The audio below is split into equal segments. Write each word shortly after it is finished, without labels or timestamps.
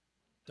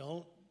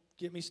Don't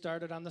get me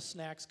started on the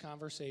snacks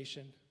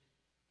conversation.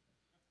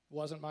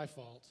 Wasn't my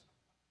fault.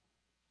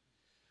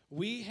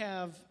 We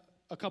have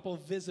a couple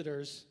of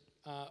visitors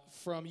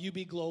from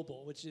UB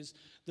Global, which is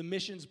the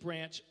missions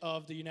branch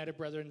of the United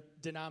Brethren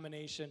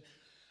denomination.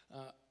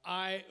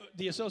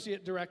 The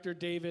associate director,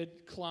 David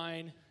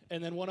Klein,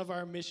 and then one of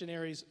our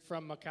missionaries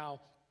from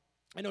Macau.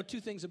 I know two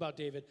things about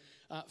David.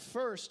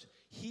 First,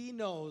 he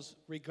knows,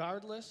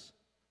 regardless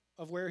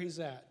of where he's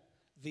at,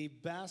 the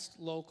best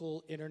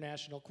local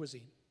international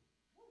cuisine.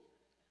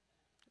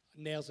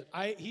 Nails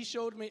it. He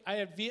showed me, I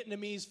had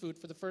Vietnamese food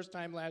for the first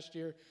time last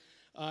year,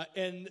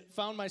 and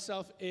found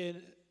myself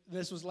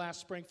this was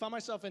last spring, found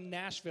myself in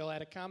Nashville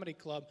at a comedy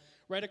club.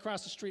 Right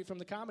across the street from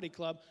the comedy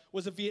club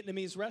was a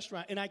Vietnamese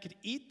restaurant, and I could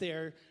eat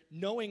there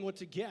knowing what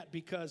to get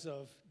because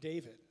of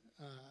David.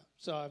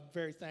 So I'm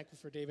very thankful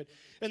for David.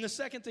 And the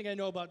second thing I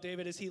know about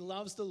David is he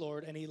loves the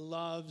Lord, and he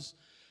loves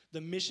the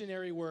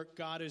missionary work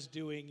God is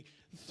doing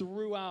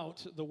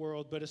throughout the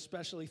world, but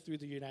especially through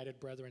the United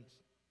Brethren.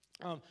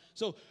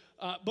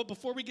 But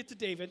before we get to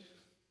David,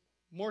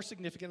 more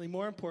significantly,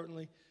 more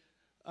importantly,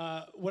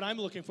 what I'm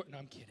looking for, no,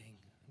 I'm kidding.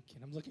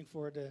 I'm looking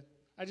forward to,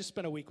 I just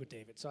spent a week with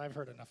David, so I've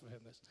heard enough of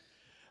him.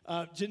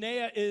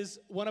 Janaea is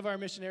one of our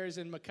missionaries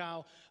in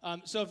Macau.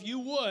 So if you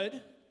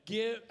would,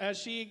 as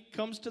she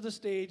comes to the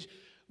stage,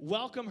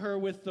 welcome her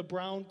with the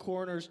Brown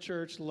Corners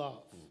Church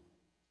love.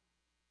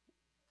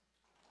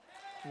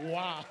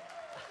 Wow.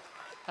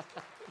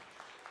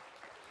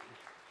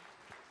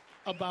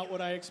 About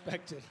what I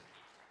expected.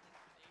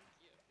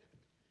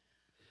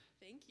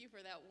 Thank you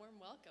for that warm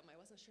welcome. I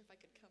wasn't sure if I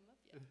could come up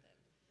yet then.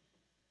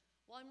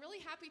 Well, I'm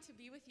really happy to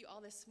be with you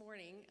all this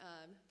morning.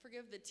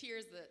 Forgive the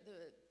tears.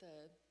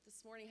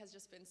 This morning has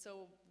just been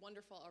so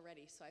wonderful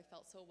already, so I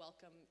felt so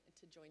welcome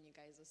to join you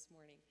guys this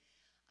morning.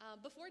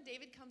 Before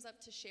David comes up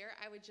to share,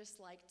 I would just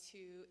like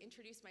to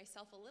introduce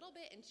myself a little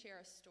bit and share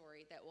a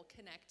story that will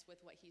connect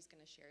with what he's going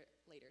to share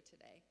later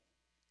today.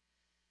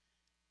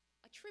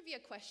 A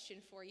trivia question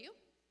for you.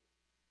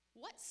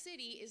 What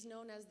city is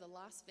known as the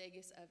Las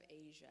Vegas of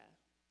Asia?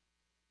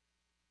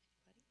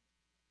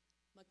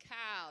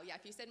 Macau. Yeah,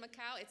 if you said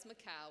Macau, it's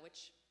Macau,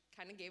 which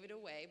kind of gave it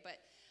away. But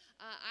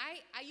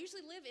I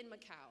usually live in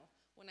Macau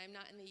when I'm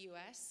not in the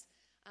U.S.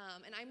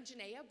 And I'm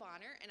Janaea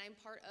Bonner, and I'm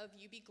part of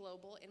UB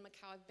Global in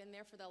Macau. I've been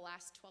there for the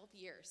last 12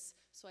 years.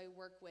 So I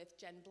work with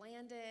Jen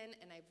Blandon,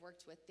 and I've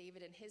worked with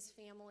David and his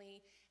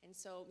family. And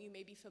so you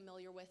may be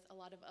familiar with a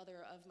lot of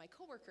other of my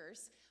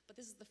coworkers, but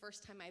this is the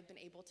first time I've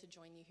been able to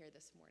join you here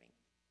this morning.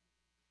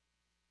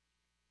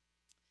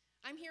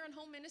 I'm here on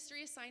home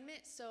ministry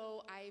assignment,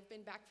 so I've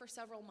been back for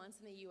several months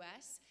in the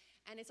U.S.,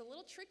 and it's a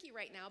little tricky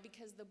right now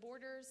because the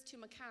borders to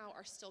Macau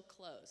are still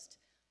closed.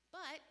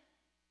 But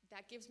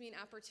that gives me an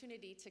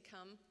opportunity to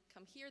come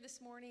here this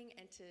morning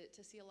and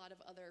to see a lot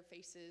of other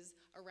faces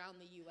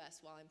around the U.S.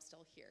 while I'm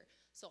still here.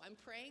 So I'm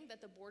praying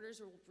that the borders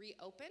will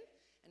reopen,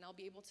 and I'll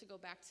be able to go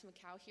back to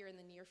Macau here in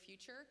the near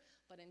future.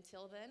 But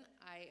until then,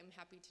 I am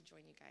happy to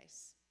join you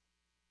guys.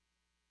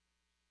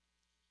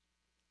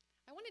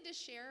 I wanted to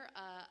share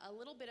a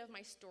little bit of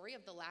my story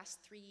of the last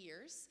 3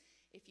 years,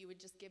 if you would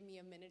just give me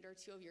a minute or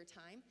two of your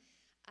time.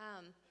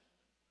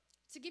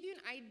 To give you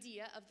an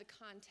idea of the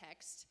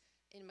context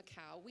in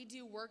Macau, we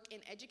do work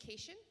in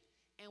education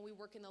and we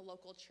work in the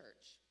local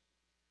church.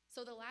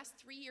 So the last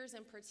 3 years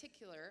in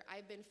particular,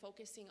 I've been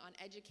focusing on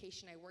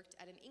education. I worked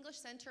at an English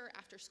center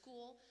after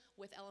school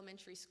with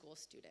elementary school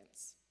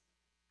students.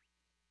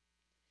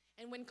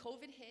 And when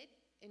COVID hit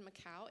in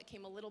Macau, it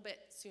came a little bit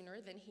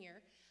sooner than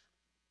here,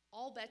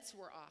 all bets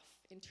were off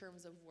in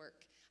terms of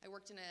work. I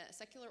worked in a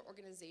secular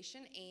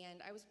organization, and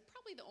I was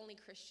probably the only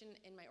Christian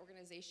in my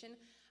organization,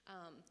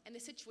 and the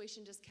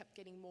situation just kept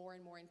getting more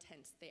and more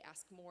intense. They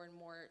asked more and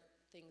more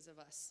things of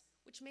us,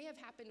 which may have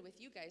happened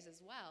with you guys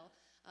as well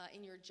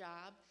in your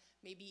job.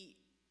 Maybe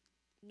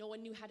no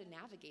one knew how to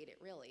navigate it,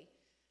 really.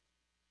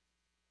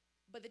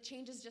 But the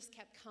changes just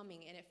kept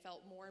coming, and it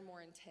felt more and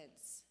more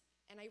intense.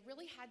 And I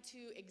really had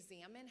to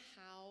examine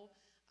how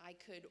I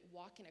could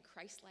walk in a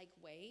Christ-like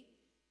way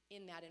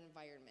in that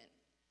environment.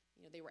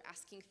 You know, they were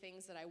asking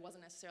things that I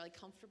wasn't necessarily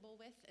comfortable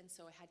with, and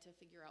so I had to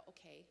figure out,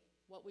 okay,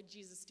 what would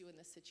Jesus do in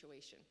this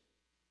situation?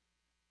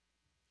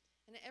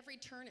 And at every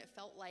turn, it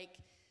felt like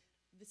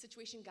the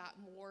situation got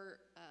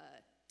more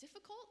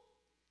difficult.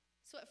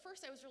 So at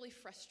first, I was really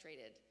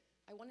frustrated.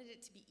 I wanted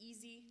it to be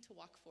easy to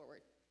walk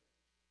forward.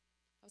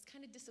 I was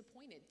kind of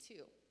disappointed,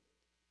 too.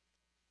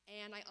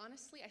 And I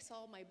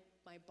saw my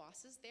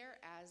bosses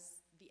there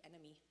as the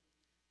enemy.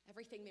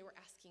 Everything they were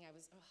asking, I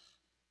was,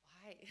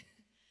 why?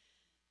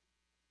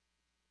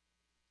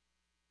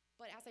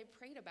 But as I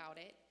prayed about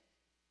it,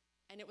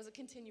 and it was a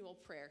continual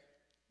prayer,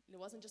 it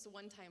wasn't just a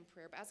one-time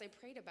prayer, but as I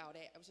prayed about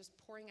it, I was just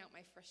pouring out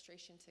my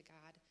frustration to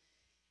God.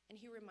 And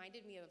he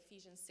reminded me of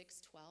Ephesians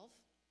 6:12.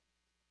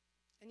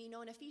 And you know,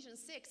 in Ephesians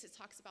 6, it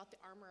talks about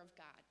the armor of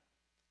God.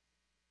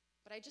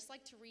 But I just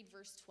like to read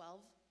verse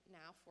 12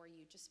 now for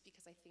you, just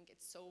because I think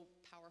it's so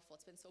powerful.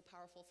 It's been so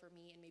powerful for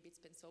me, and maybe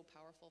it's been so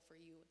powerful for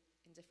you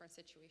in different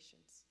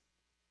situations.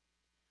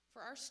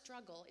 For our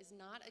struggle is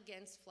not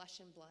against flesh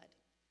and blood,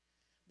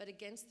 but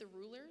against the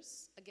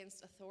rulers,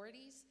 against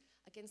authorities,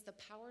 against the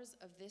powers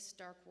of this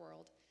dark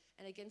world,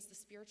 and against the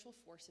spiritual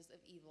forces of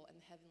evil in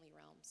the heavenly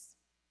realms.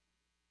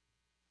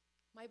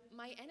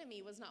 My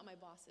enemy was not my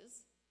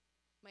bosses.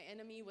 My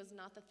enemy was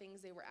not the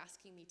things they were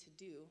asking me to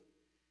do.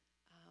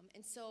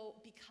 And so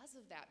because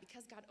of that,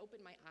 because God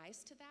opened my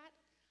eyes to that,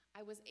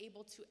 I was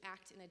able to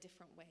act in a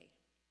different way.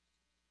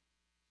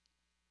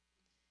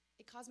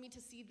 It caused me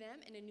to see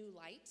them in a new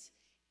light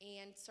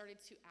and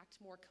started to act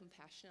more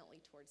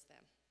compassionately towards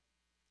them.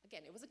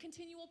 Again, it was a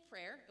continual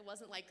prayer. It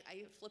wasn't like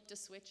I flipped a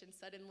switch and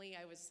suddenly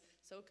I was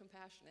so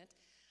compassionate.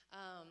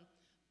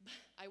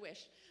 I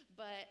wish.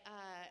 But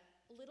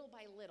little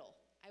by little,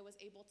 I was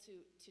able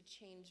to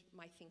change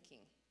my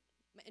thinking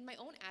and my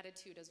own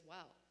attitude as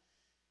well.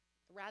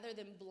 Rather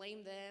than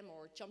blame them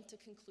or jump to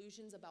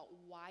conclusions about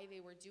why they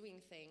were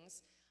doing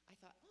things, I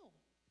thought, oh,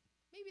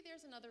 maybe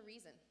there's another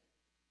reason.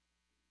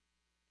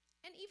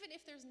 And even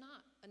if there's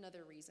not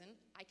another reason,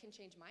 I can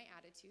change my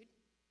attitude.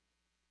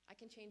 I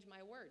can change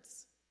my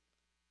words.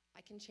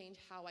 I can change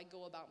how I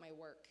go about my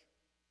work.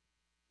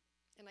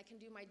 And I can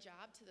do my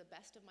job to the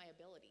best of my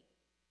ability,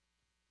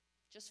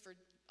 just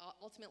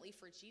ultimately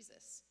for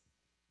Jesus.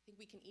 I think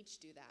we can each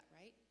do that,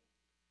 right?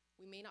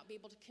 We may not be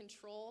able to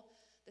control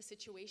the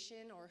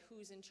situation or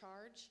who's in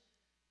charge,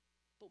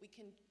 but we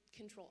can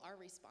control our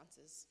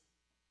responses.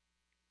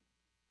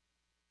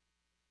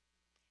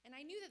 And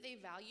I knew that they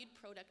valued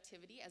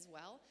productivity as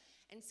well,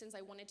 and since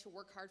I wanted to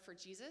work hard for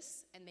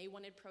Jesus and they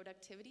wanted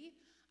productivity,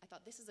 I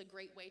thought this is a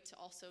great way to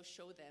also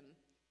show them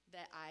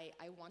that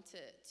I want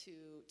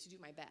to do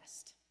my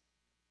best.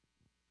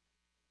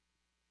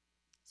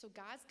 So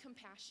God's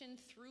compassion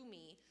through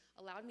me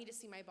allowed me to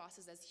see my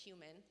bosses as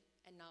human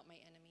and not my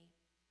enemy.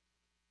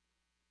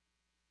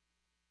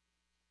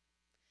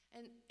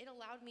 And it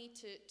allowed me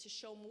to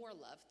show more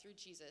love through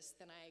Jesus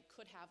than I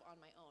could have on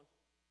my own.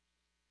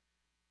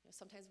 You know,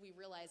 sometimes we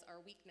realize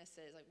our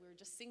weaknesses, like we were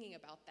just singing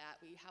about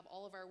that. We have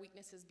all of our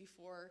weaknesses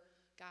before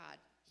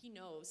God. He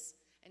knows.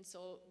 And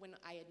so when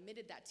I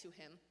admitted that to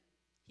him,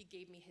 he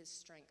gave me his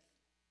strength.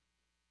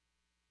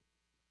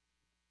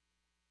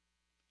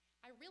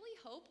 I really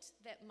hoped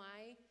that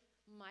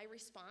my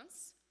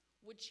response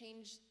would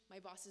change my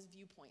boss's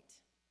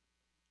viewpoint.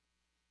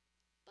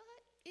 But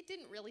it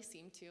didn't really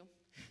seem to.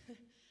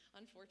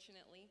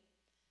 Unfortunately.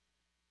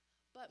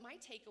 But my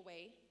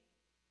takeaway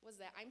was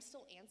that I'm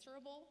still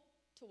answerable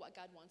to what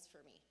God wants for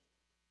me.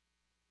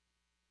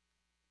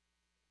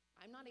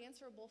 I'm not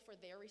answerable for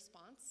their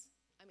response.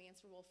 I'm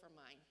answerable for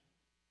mine.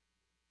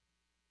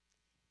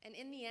 And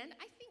in the end,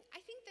 I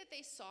think that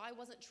they saw I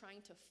wasn't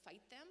trying to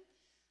fight them,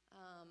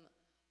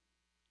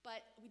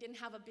 but we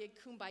didn't have a big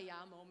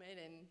kumbaya moment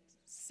and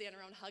stand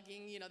around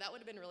hugging. You know, that would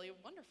have been really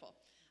wonderful.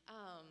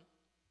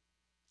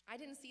 I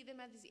didn't see them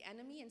as the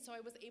enemy, and so I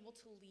was able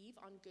to leave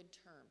on good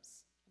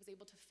terms. I was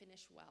able to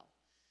finish well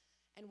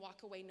and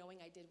walk away knowing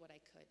I did what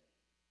I could.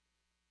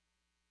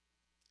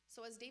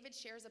 So as David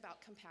shares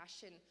about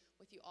compassion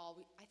with you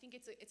all, I think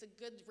it's a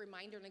good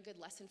reminder and a good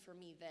lesson for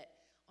me that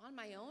on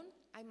my own,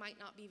 I might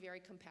not be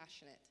very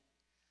compassionate.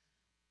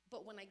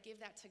 But when I give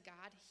that to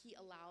God, he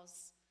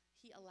allows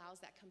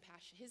that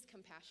compassion, his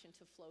compassion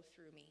to flow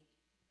through me.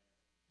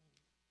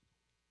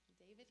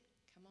 David,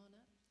 come on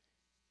up.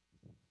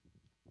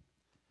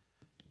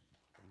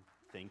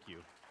 Thank you.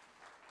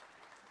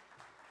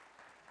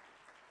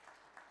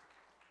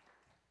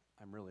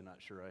 I'm really not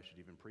sure I should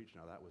even preach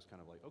now. That was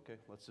kind of like, okay,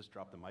 let's just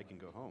drop the mic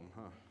and go home,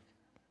 huh?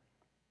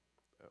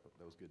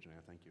 That was good,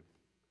 Janae. Thank you.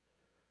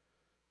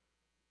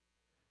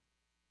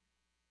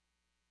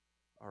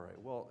 All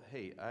right. Well,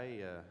 hey,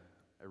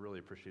 I really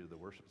appreciated the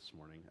worship this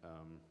morning.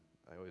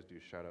 I always do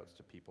shout-outs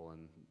to people,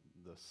 and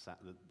the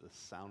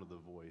sound of the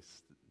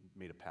voice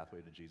made a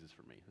pathway to Jesus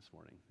for me this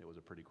morning. It was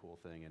a pretty cool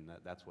thing, and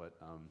that's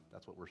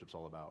what worship's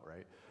all about,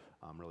 right?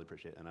 Really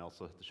appreciate it. And I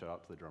also have to shout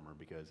out to the drummer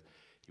because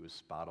he was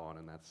spot on,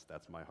 and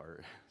that's my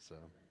heart. So,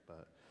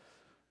 but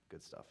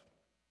good stuff.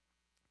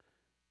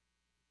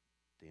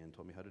 Dan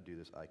told me how to do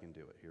this. I can do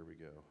it. Here we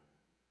go.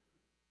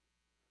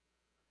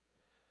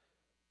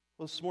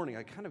 Well, this morning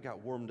I kind of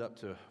got warmed up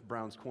to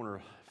Brown's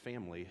Corner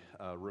family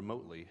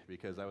remotely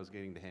because I was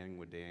getting to hang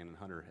with Dan and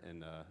Hunter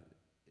and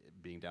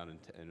being down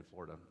in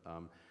Florida.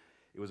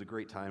 It was a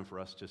great time for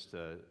us just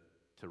to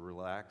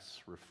relax,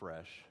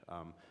 refresh.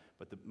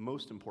 But the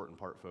most important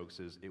part, folks,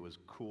 is it was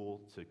cool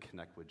to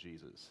connect with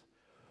Jesus.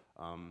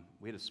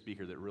 We had a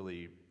speaker that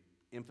really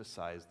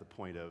emphasized the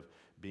point of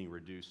being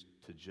reduced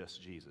to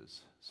just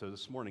Jesus. So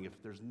this morning,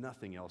 if there's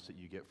nothing else that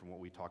you get from what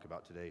we talk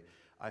about today,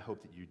 I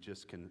hope that you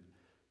just can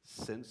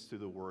sense through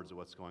the words of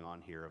what's going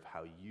on here of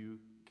how you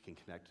can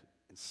connect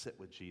and sit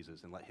with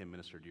Jesus and let him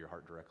minister to your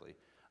heart directly.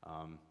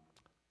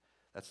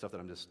 That's stuff that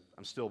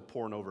I'm still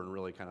pouring over and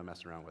really kind of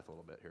messing around with a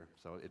little bit here.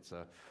 So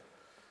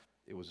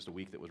it was just a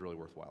week that was really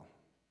worthwhile.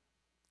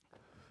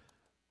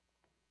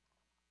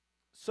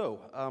 So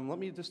let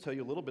me just tell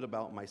you a little bit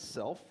about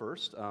myself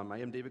first. I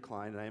am David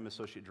Klein, and I am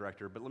Associate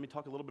Director, but let me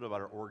talk a little bit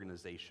about our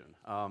organization.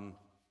 I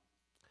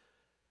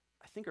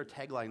think our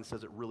tagline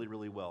says it really,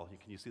 really well.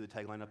 Can you see the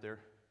tagline up there?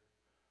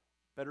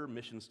 Better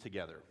missions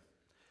together.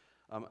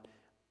 Um,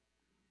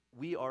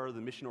 we are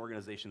the mission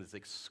organization that's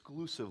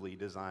exclusively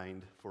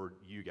designed for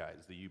you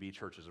guys, the UB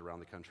churches around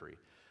the country.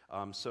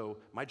 So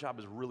my job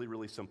is really,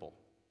 really simple.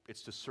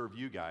 It's to serve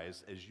you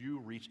guys as you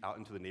reach out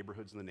into the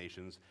neighborhoods and the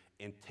nations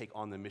and take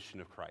on the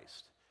mission of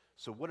Christ.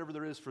 So whatever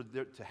there is for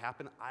there to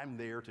happen, I'm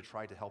there to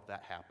try to help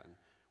that happen.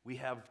 We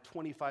have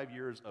 25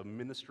 years of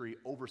ministry,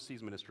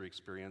 overseas ministry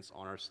experience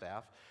on our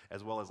staff,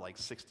 as well as like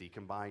 60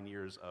 combined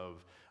years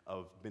of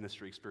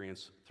ministry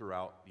experience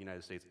throughout the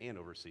United States and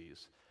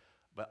overseas.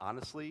 But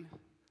honestly,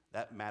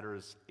 that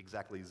matters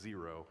exactly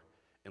zero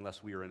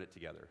unless we are in it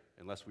together,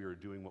 unless we are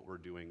doing what we're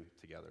doing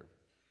together.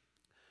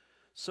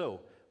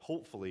 So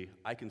hopefully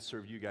I can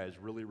serve you guys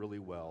really, really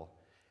well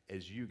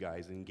as you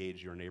guys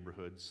engage your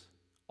neighborhoods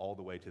all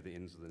the way to the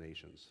ends of the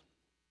nations.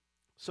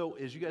 So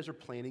as you guys are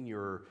planning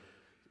your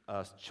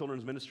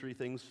children's ministry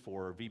things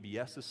for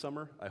VBS this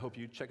summer, I hope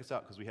you check us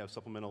out because we have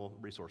supplemental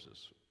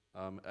resources.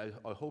 I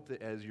hope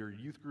that as your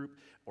youth group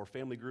or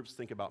family groups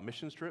think about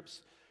mission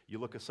trips, you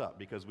look us up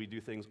because we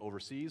do things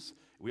overseas.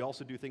 We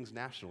also do things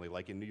nationally,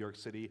 like in New York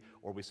City,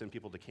 or we send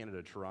people to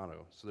Canada,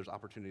 Toronto. So there's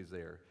opportunities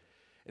there.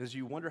 And as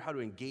you wonder how to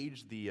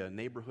engage the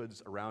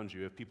neighborhoods around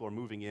you, if people are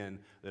moving in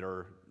that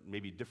are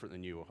maybe different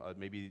than you,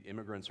 maybe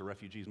immigrants or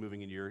refugees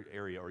moving into your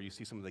area, or you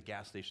see some of the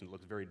gas station that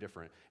looks very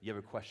different, you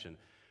have a question,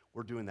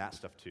 we're doing that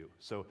stuff too.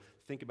 So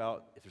think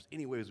about if there's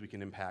any ways we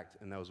can impact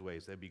in those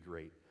ways, that'd be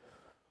great.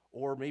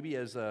 Or maybe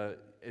as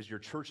your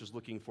church is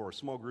looking for,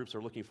 small groups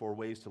are looking for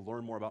ways to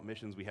learn more about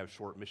missions, we have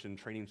short mission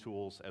training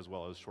tools as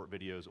well as short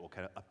videos that will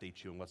kind of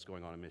update you on what's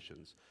going on in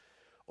missions.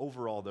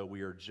 Overall, though,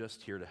 we are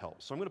just here to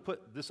help. So I'm going to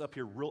put this up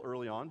here real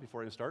early on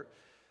before I start.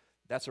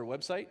 That's our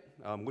website,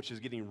 which is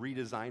getting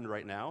redesigned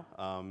right now.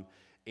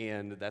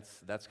 And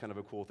that's kind of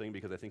a cool thing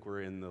because I think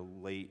we're in the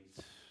late,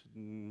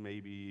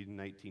 maybe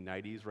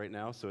 1990s right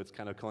now, so it's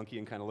kind of clunky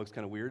and kind of looks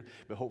kind of weird,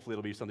 but hopefully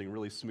it'll be something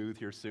really smooth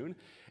here soon.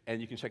 And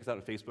you can check us out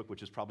on Facebook,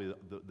 which is probably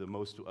the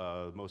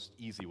most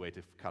easy way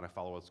to kind of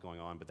follow what's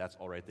going on, but that's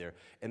all right there.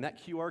 And that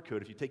QR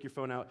code, if you take your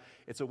phone out,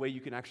 it's a way you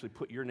can actually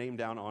put your name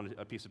down on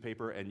a piece of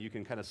paper and you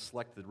can kind of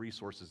select the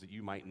resources that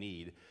you might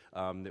need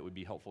that would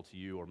be helpful to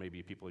you or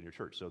maybe people in your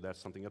church. So that's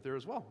something up there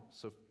as well.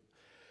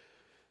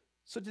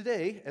 So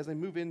today, as I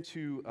move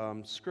into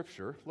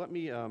Scripture, let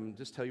me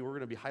just tell you we're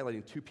going to be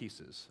highlighting two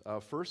pieces.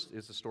 First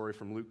is the story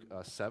from Luke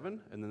 7,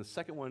 and then the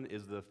second one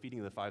is the feeding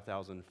of the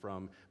 5,000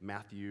 from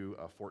Matthew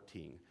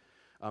 14.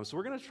 So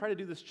we're going to try to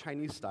do this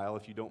Chinese style,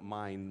 if you don't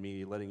mind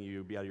me letting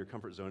you be out of your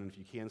comfort zone, and if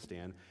you can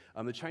stand.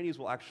 The Chinese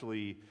will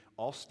actually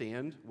all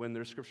stand when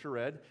there's Scripture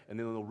read, and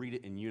then they'll read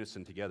it in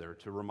unison together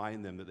to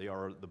remind them that they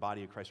are the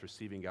body of Christ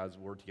receiving God's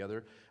word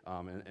together,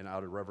 and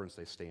out of reverence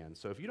they stand.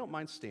 So if you don't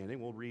mind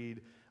standing, we'll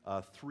read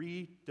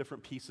 3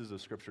 different pieces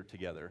of Scripture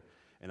together,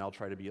 and I'll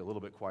try to be a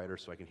little bit quieter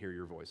so I can hear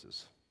your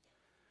voices.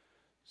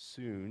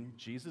 Soon,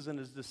 Jesus and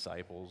his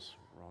disciples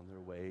were on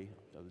their way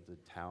to the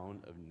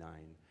town of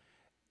Nain,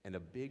 and a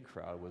big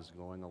crowd was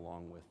going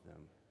along with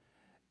them.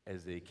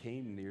 As they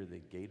came near the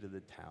gate of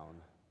the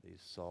town, they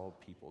saw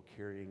people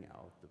carrying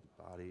out the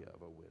body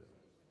of a widow.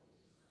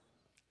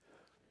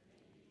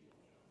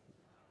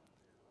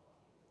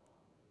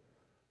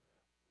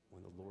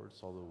 When the Lord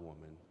saw the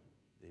woman,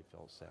 they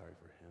felt sorry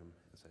for him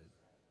and said,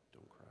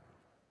 "Don't cry."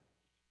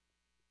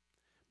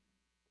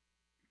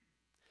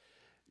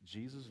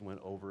 Jesus went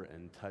over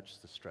and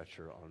touched the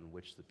stretcher on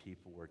which the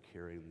people were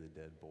carrying the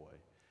dead boy.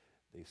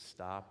 They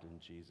stopped and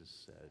Jesus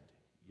said,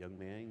 "Young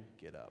man,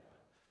 get up."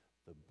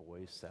 The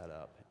boy sat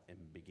up and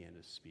began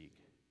to speak.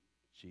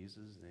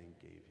 Jesus then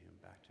gave him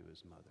back to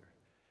his mother.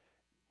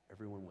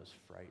 Everyone was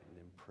frightened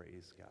and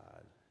praised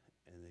God,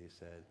 and they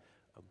said,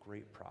 "A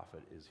great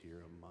prophet is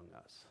here among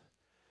us."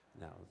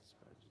 Now,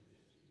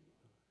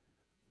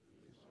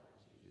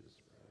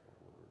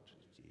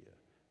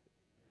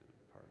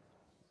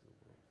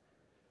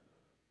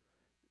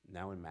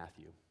 Now in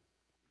Matthew,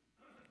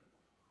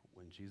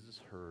 when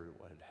Jesus heard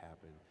what had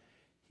happened,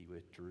 he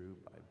withdrew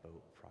by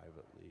boat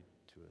privately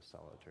to a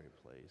solitary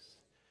place.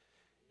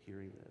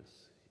 Hearing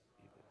this,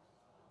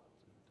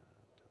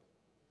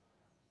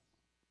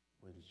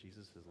 when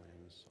Jesus'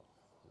 lambs saw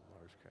a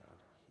large crowd,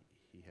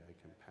 he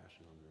had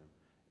compassion on them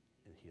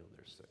and healed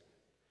their sick.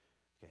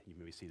 Okay, you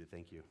may be seated.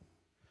 Thank you.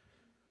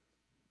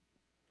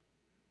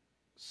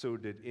 So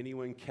did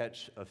anyone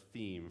catch a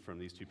theme from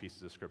these two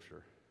pieces of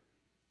Scripture?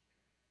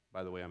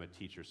 By the way, I'm a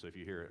teacher, so if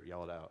you hear it,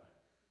 yell it out.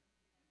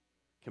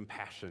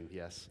 Compassion,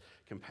 yes.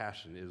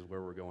 Compassion is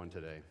where we're going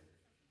today.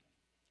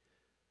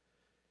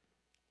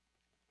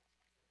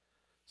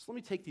 So let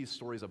me take these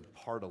stories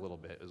apart a little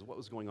bit as what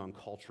was going on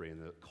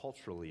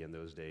culturally in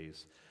those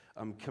days.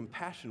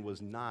 Compassion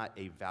was not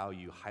a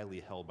value highly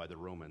held by the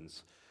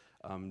Romans.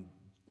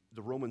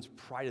 The Romans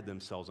prided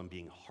themselves on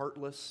being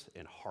heartless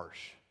and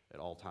harsh at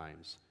all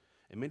times.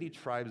 And many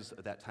tribes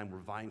at that time were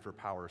vying for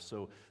power,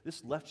 so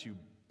this left you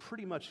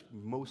pretty much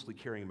mostly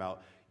caring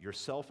about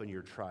yourself and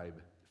your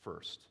tribe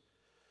first.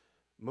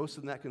 Most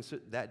of them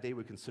that day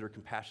would consider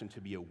compassion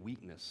to be a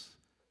weakness,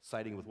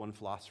 siding with one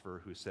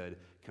philosopher who said,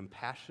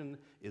 "Compassion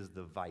is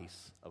the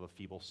vice of a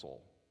feeble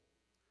soul."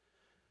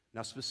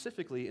 Now,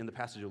 specifically in the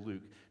passage of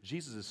Luke,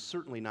 Jesus is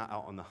certainly not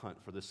out on the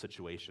hunt for this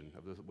situation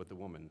with the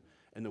woman.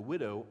 And the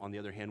widow, on the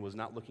other hand, was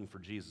not looking for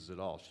Jesus at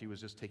all. She was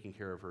just taking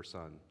care of her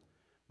son.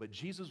 But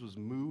Jesus was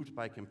moved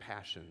by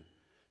compassion,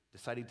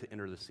 deciding to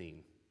enter the scene.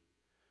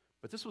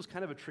 But this was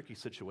kind of a tricky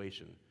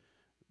situation.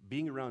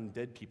 Being around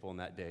dead people in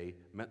that day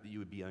meant that you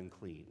would be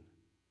unclean,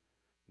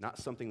 not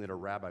something that a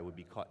rabbi would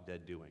be caught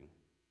dead doing.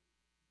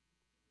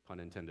 Pun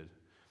intended.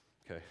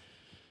 Okay.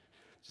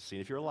 Just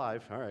seeing if you're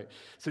alive. All right.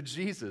 So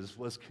Jesus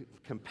was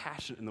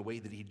compassionate in the way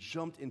that he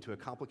jumped into a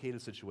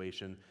complicated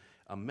situation,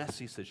 a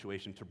messy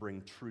situation, to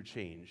bring true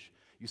change.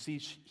 You see,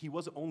 he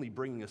wasn't only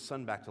bringing a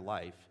son back to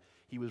life,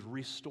 he was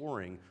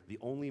restoring the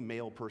only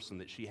male person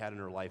that she had in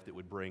her life that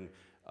would bring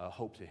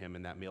hope to him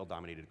in that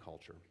male-dominated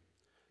culture.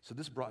 So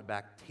this brought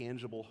back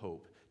tangible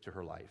hope to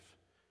her life.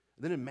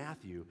 And then in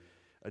Matthew,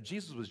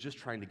 Jesus was just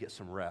trying to get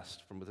some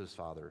rest from with his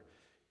father.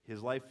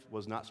 His life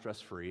was not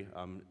stress-free.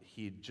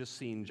 He'd just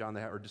seen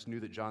just knew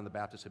that John the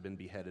Baptist had been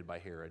beheaded by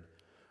Herod.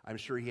 I'm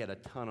sure he had a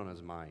ton on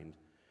his mind.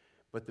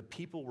 But the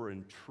people were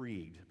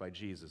intrigued by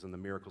Jesus and the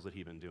miracles that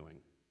he'd been doing.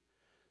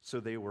 So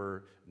they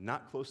were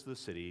not close to the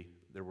city.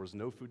 There was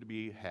no food to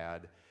be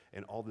had,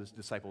 and all the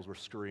disciples were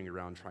scurrying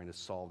around trying to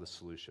solve the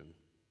solution.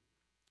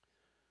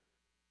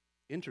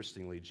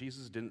 Interestingly,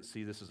 Jesus didn't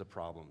see this as a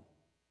problem.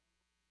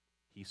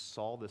 He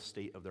saw the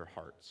state of their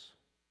hearts.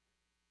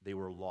 They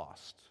were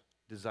lost,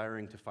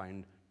 desiring to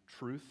find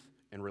truth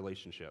and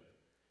relationship,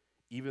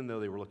 even though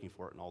they were looking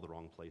for it in all the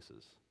wrong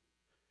places.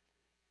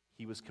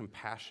 He was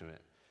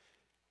compassionate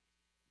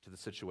to the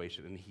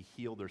situation, and he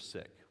healed their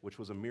sick, which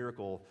was a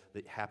miracle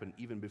that happened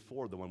even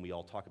before the one we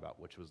all talk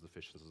about, which was the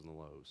fishes and the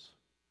loaves.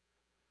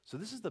 So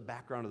this is the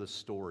background of the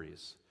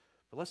stories.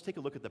 But let's take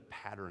a look at the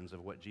patterns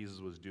of what Jesus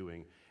was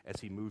doing as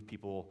he moved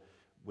people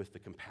with the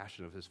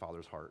compassion of his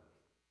Father's heart.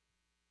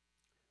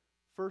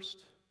 First,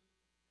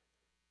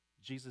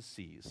 Jesus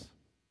sees.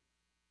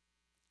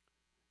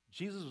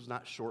 Jesus was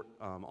not short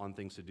on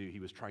things to do. He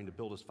was trying to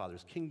build his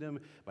Father's kingdom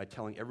by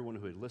telling everyone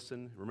who had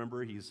listened.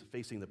 Remember, he's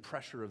facing the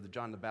pressure of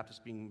John the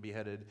Baptist being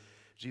beheaded.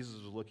 Jesus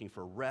was looking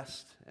for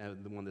rest,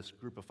 and when this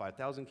group of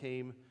 5,000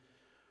 came,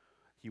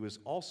 he was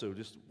also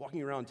just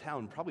walking around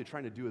town, probably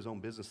trying to do his own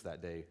business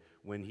that day,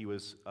 when he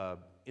was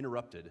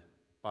interrupted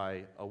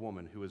by a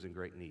woman who was in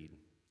great need.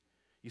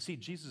 You see,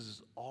 Jesus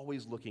is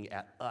always looking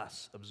at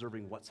us,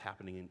 observing what's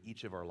happening in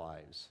each of our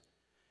lives.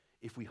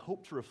 If we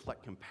hope to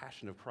reflect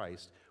compassion of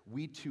Christ,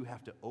 we too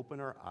have to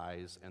open our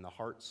eyes and the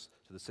hearts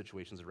to the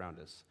situations around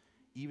us,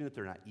 even if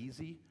they're not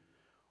easy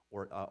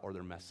or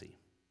they're messy.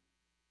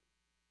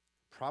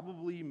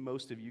 Probably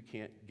most of you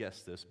can't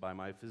guess this by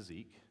my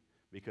physique,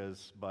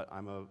 but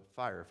I'm a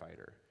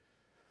firefighter.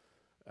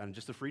 And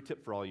just a free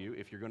tip for all you,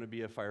 if you're going to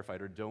be a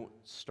firefighter, don't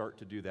start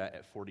to do that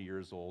at 40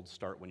 years old.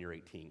 Start when you're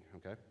 18,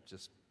 okay?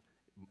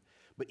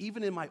 But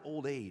even in my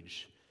old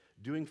age,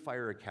 doing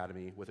fire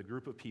academy with a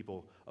group of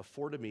people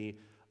afforded me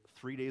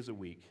 3 days a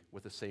week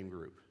with the same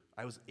group.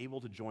 I was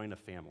able to join a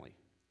family.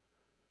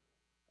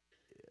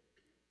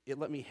 It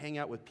let me hang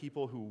out with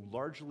people who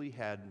largely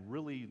had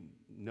really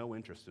no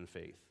interest in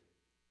faith.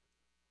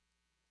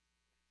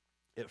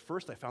 At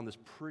first, I found this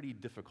pretty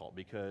difficult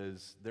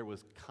because there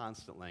was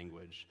constant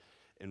language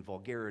and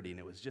vulgarity, and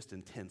it was just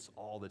intense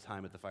all the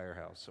time at the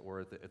firehouse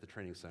or at the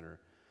training center.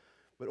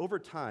 But over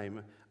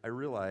time, I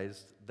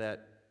realized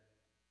that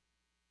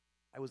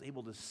I was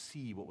able to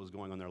see what was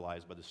going on in their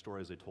lives by the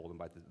stories they told and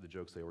by the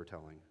jokes they were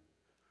telling.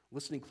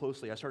 Listening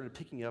closely, I started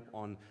picking up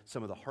on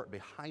some of the heart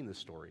behind the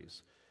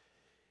stories.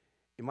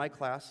 In my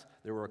class,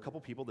 there were a couple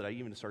people that I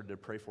even started to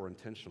pray for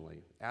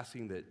intentionally,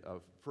 asking that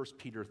 1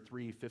 Peter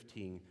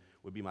 3:15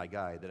 would be my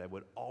guide, that I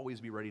would always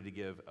be ready to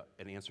give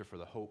an answer for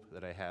the hope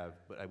that I have,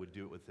 but I would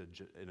do it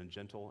in a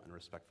gentle and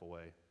respectful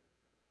way.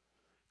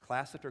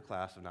 Class after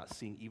class of not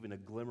seeing even a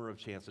glimmer of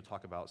chance to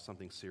talk about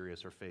something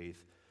serious or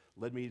faith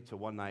led me to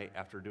one night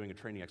after doing a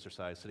training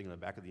exercise, sitting in the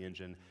back of the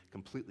engine,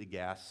 completely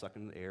gassed,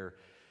 sucking the air,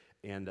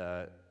 and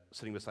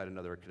sitting beside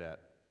another cadet.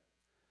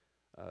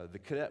 The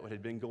cadet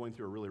had been going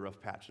through a really rough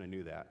patch, and I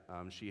knew that.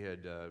 She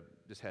had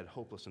just had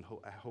hopeless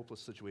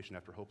situation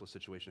after hopeless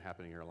situation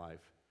happening in her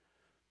life.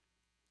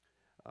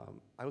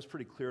 I was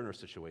pretty clear in her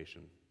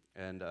situation,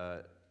 and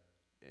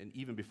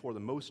even before the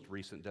most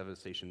recent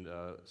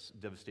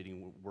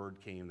devastating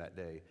word came that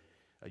day,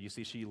 you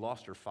see, she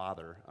lost her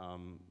father,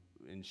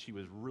 and she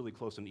was really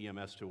close in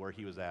EMS to where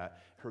he was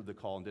at, heard the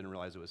call and didn't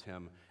realize it was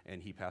him,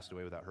 and he passed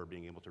away without her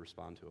being able to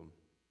respond to him.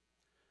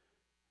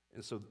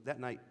 And so that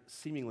night,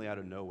 seemingly out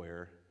of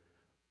nowhere,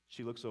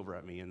 she looks over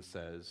at me and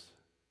says,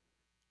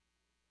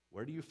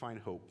 "Where do you find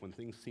hope when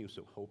things seem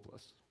so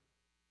hopeless?"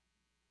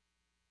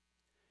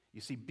 You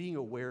see, being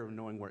aware of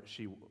knowing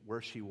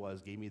where she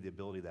was gave me the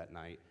ability that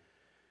night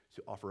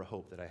to offer a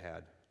hope that I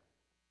had.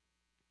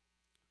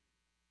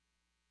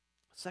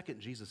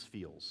 Second, Jesus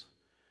feels.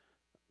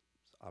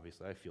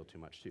 Obviously, I feel too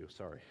much too,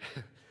 sorry.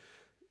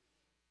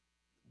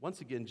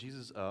 Once again,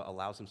 Jesus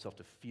allows himself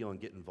to feel and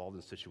get involved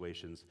in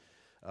situations,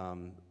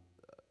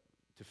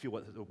 to feel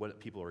what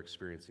people are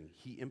experiencing.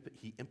 He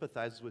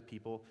empathizes with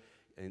people,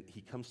 and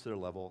he comes to their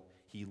level.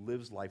 He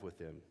lives life with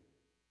them.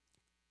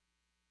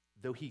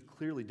 Though he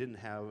clearly didn't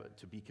have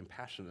to be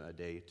compassionate that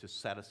day to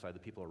satisfy the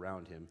people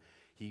around him,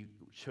 he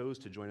chose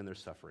to join in their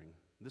suffering.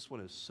 This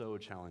one is so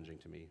challenging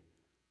to me.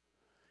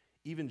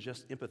 Even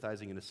just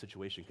empathizing in a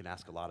situation can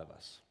ask a lot of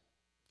us.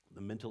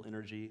 The mental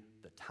energy,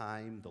 the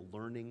time, the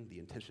learning, the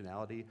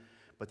intentionality,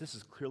 but this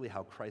is clearly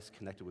how Christ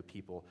connected with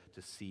people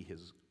to see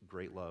his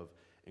great love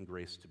and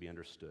grace to be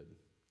understood.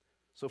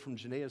 So from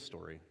Janaea's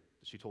story,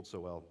 that she told so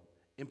well,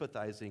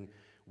 empathizing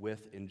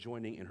with and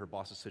joining in her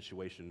boss's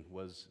situation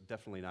was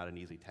definitely not an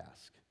easy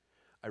task.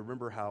 I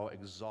remember how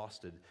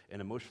exhausted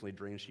and emotionally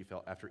drained she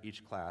felt after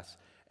each class,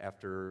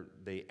 after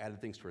they added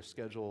things to her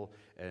schedule,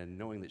 and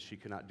knowing that she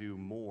could not do put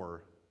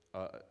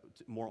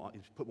more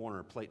on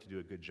her plate to do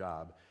a good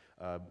job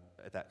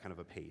at that kind of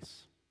a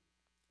pace.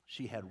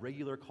 She had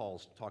regular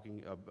calls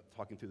talking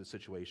through the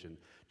situation,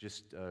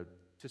 just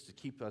to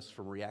keep us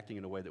from reacting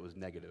in a way that was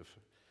negative,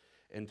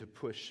 and to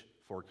push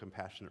for a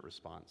compassionate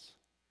response.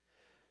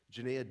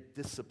 Janaea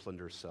disciplined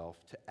herself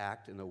to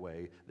act in a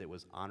way that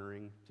was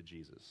honoring to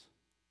Jesus.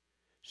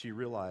 She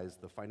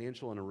realized the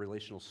financial and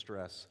relational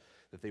stress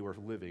that they were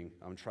living,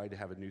 trying to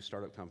have a new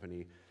startup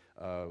company,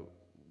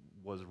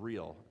 was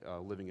real,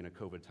 living in a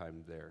COVID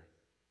time there.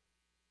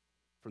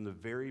 From the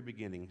very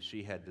beginning,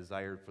 she had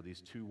desired for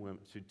these two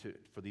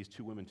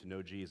women to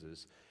know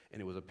Jesus,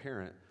 and it was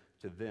apparent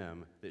to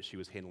them that she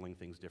was handling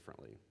things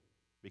differently.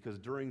 Because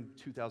during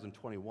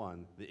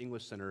 2021, the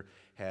English Center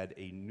had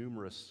a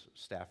numerous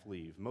staff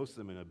leave, most of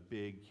them in a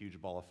big,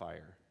 huge ball of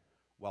fire,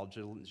 while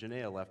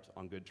Janaea left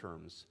on good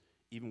terms,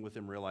 even with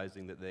them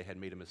realizing that they had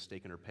made a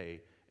mistake in her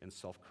pay and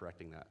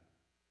self-correcting that.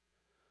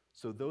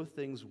 So though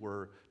things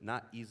were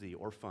not easy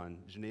or fun,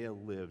 Janaea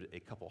lived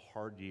a couple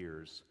hard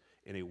years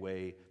in a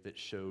way that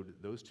showed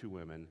those two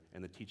women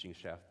and the teaching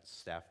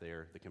staff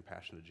there the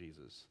compassion of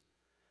Jesus.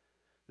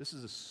 This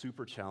is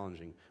super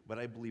challenging, but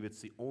I believe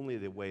it's the only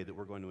way that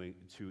we're going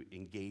to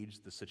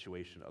engage the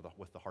situation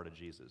with the heart of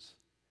Jesus.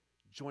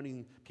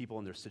 Joining people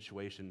in their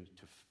situation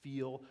to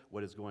feel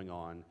what is going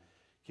on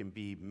can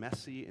be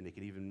messy, and it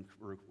can even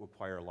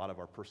require a lot of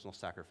our personal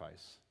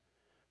sacrifice.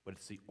 But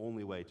it's the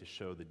only way to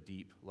show the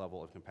deep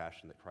level of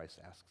compassion that Christ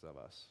asks of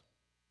us.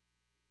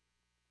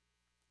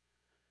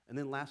 And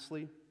then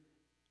lastly,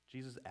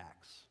 Jesus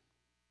acts.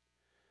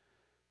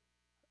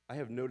 I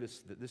have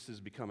noticed that this has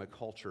become a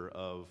culture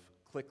of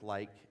click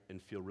like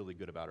and feel really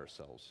good about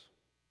ourselves.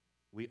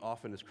 We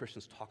often, as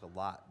Christians, talk a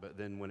lot, but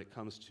then when it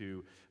comes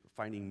to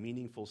finding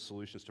meaningful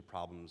solutions to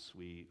problems,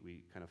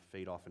 we kind of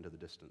fade off into the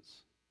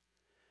distance.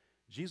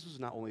 Jesus was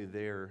not only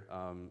there,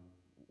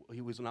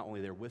 he was not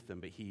only there with them,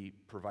 but he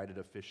provided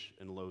a fish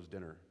and loaves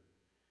dinner.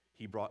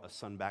 He brought a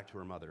son back to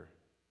her mother.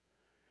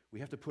 We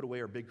have to put away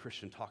our big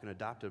Christian talk and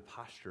adopt a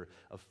posture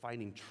of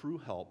finding true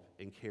help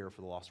and care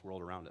for the lost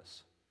world around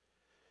us.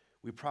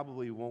 We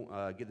probably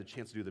won't get the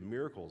chance to do the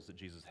miracles that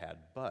Jesus had,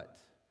 but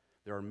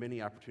there are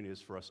many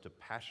opportunities for us to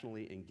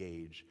passionately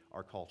engage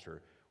our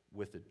culture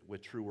with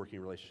true working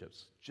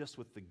relationships, just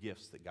with the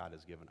gifts that God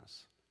has given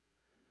us.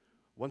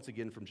 Once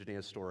again, from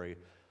Janaea's story,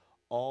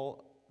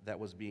 all that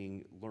was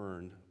being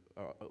learned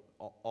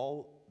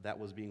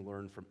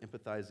from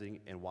empathizing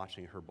and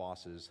watching her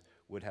bosses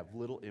would have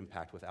little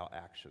impact without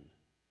action.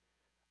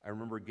 I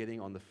remember getting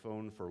on the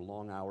phone for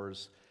long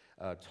hours,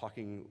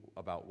 talking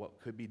about what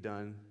could be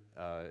done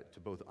to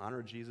both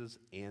honor Jesus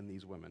and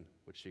these women,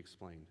 which she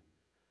explained.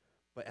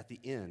 But at the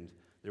end,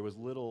 there was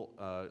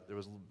a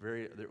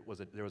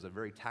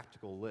very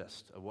tactical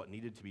list of what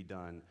needed to be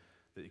done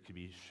that it could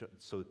be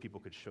so that people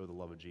could show the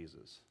love of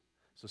Jesus.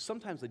 So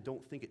sometimes I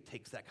don't think it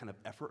takes that kind of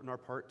effort on our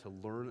part to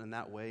learn in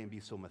that way and be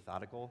so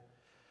methodical.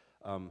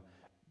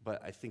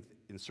 But I think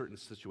in certain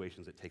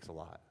situations it takes a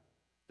lot.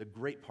 The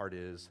great part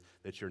is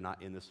that you're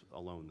not in this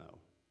alone, though.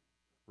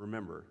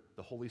 Remember,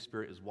 the Holy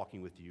Spirit is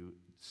walking with you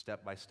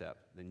step by step,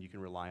 then you can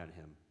rely on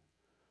him.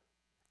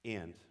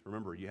 And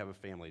remember, you have a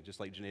family. Just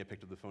like Janaea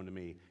picked up the phone to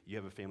me, you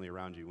have a family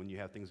around you. When you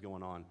have things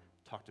going on,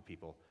 talk to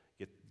people,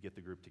 get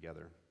the group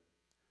together.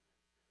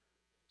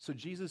 So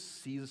Jesus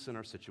sees us in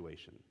our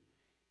situation.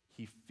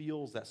 He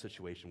feels that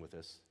situation with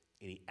us,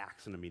 and he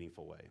acts in a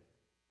meaningful way.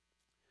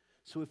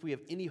 So if we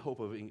have any hope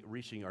of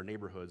reaching our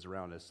neighborhoods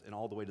around us and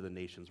all the way to the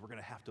nations, we're going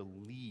to have to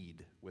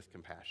lead with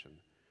compassion.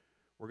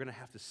 We're going to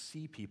have to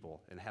see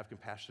people and have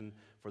compassion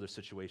for their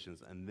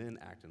situations and then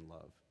act in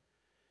love.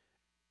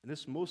 And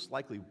this most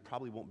likely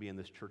probably won't be in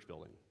this church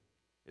building.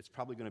 It's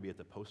probably going to be at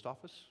the post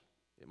office.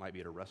 It might be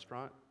at a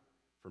restaurant.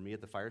 For me,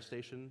 at the fire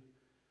station,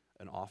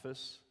 an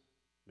office,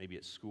 maybe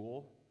at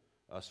school,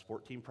 a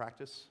sport team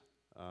practice,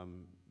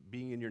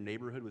 being in your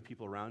neighborhood with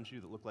people around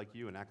you that look like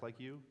you and act like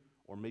you,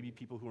 or maybe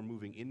people who are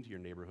moving into your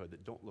neighborhood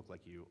that don't look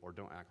like you or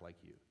don't act like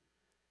you.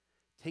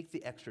 Take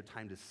the extra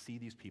time to see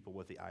these people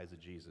with the eyes of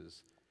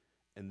Jesus,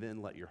 and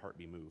then let your heart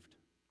be moved.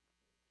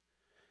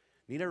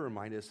 Need I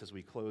remind us as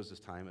we close this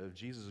time of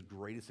Jesus'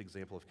 greatest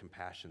example of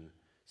compassion.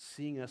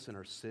 Seeing us in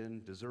our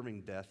sin,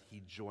 deserving death,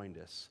 he joined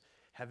us.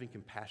 Having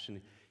compassion,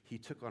 he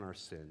took on our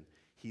sin.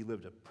 He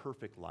lived a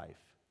perfect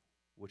life,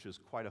 which is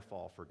quite a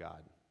fall for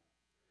God,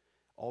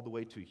 all the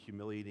way to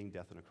humiliating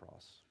death on a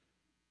cross.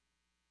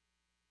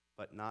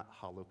 but not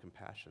hollow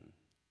compassion.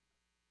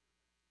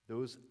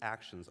 Those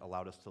actions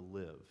allowed us to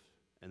live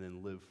and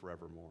then live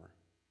forevermore.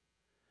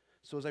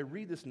 So as I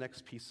read this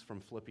next piece from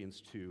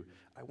Philippians 2,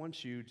 I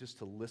want you just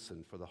to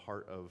listen for the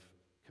heart of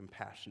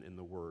compassion in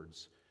the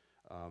words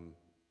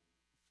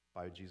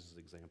by Jesus'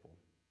 example.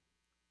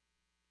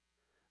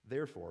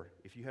 Therefore,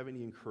 if you have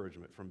any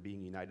encouragement from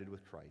being united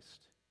with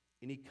Christ,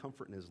 any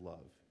comfort in his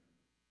love,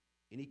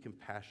 any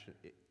compassion,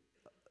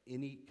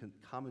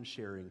 common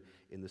sharing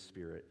in the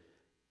Spirit,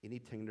 any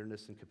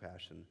tenderness and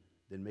compassion,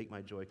 then make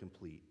my joy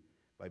complete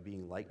by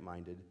being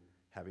like-minded,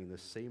 having the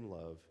same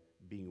love,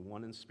 being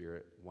one in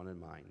spirit, one in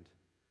mind.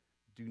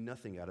 Do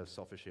nothing out of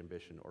selfish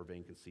ambition or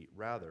vain conceit.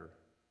 Rather,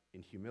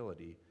 in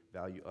humility,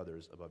 value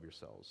others above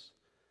yourselves.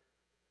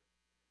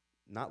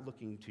 Not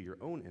looking to your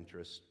own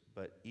interest,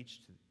 but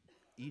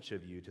each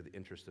of you to the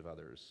interest of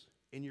others.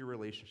 In your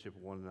relationship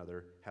with one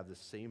another, have the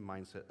same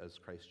mindset as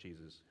Christ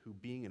Jesus, who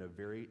being in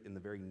the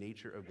very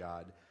nature of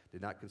God,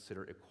 did not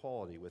consider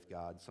equality with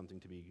God something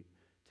to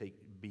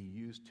be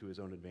used to his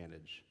own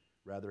advantage.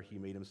 Rather, he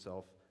made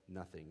himself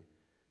nothing,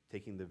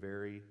 taking the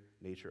very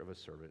nature of a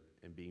servant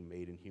and being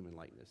made in human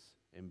likeness,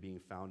 and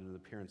being found in the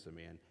appearance of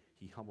man,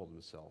 he humbled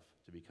himself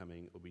to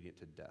becoming obedient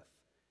to death,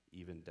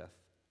 even death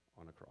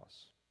on a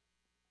cross.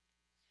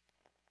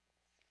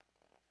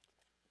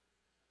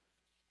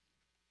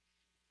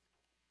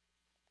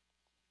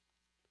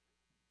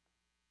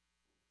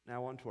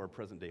 Now on to our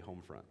present-day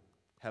home front.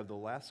 Have the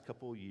last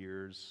couple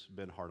years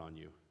been hard on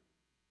you?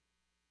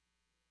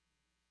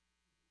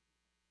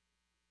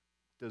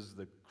 Does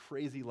the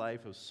crazy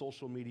life of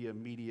social media,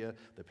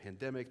 the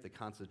pandemic, the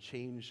constant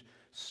change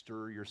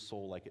stir your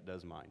soul like it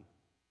does mine?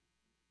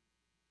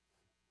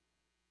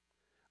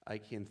 I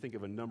can think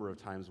of a number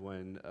of times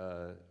when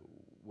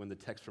the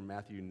text from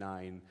Matthew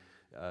 9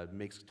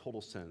 makes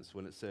total sense,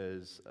 when it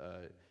says,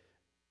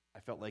 I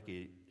felt like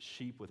a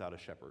sheep without a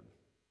shepherd,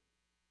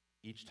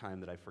 each time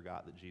that I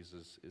forgot that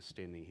Jesus is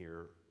standing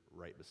here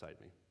right beside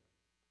me.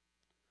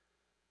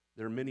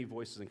 There are many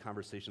voices and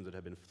conversations that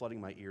have been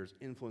flooding my ears,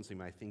 influencing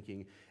my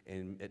thinking,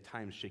 and at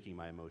times shaking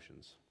my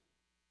emotions.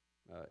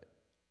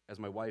 As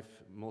my wife,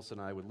 Melissa,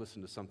 and I would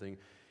listen to something,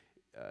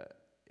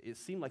 it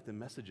seemed like the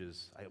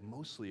messages I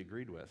mostly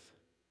agreed with.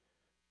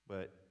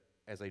 But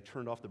as I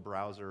turned off the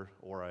browser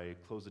or I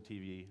closed the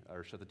TV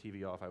or shut the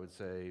TV off, I would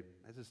say,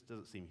 that just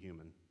doesn't seem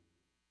human.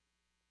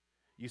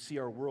 You see,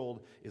 our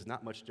world is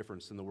not much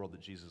different than the world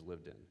that Jesus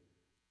lived in,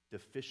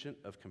 deficient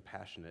of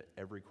compassion at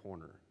every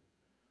corner.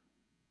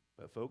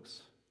 But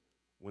folks,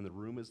 when the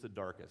room is the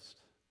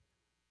darkest,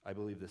 I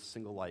believe this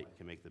single light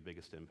can make the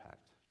biggest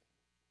impact.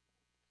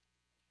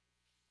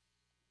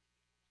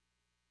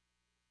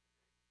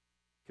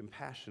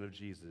 Compassion of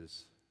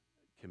Jesus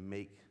can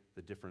make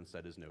the difference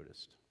that is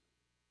noticed.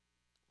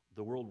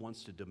 The world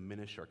wants to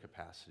diminish our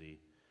capacity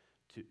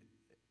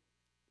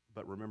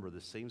but remember, the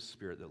same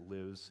Spirit that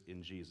lives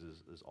in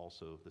Jesus is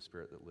also the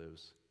Spirit that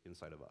lives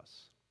inside of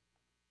us.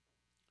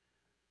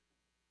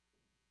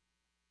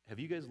 Have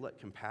you guys let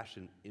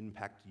compassion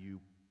impact you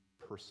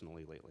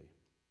personally lately?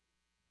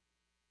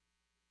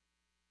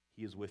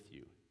 He is with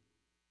you,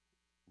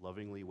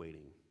 lovingly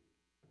waiting.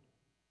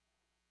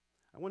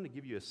 I want to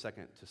give you a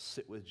second to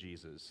sit with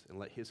Jesus and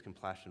let his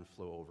compassion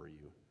flow over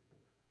you.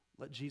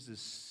 Let Jesus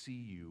see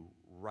you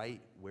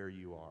right where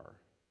you are.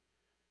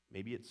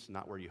 Maybe it's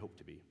not where you hope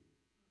to be.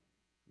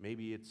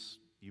 Maybe it's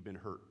you've been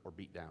hurt or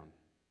beat down.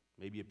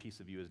 Maybe a piece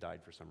of you has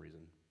died for some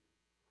reason.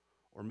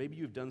 Or maybe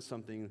you've done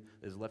something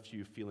that has left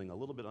you feeling a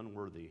little bit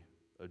unworthy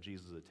of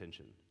Jesus'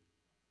 attention.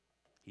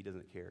 He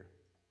doesn't care.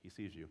 He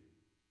sees you.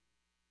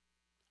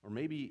 Or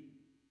maybe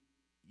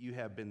you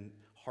have been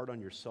hard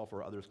on yourself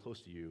or others close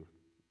to you,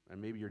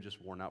 and maybe you're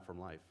just worn out from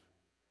life.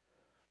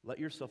 Let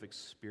yourself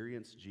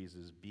experience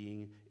Jesus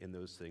being in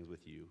those things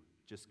with you,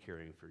 just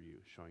caring for you,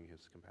 showing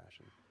his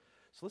compassion.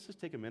 So let's just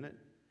take a minute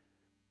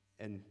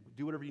and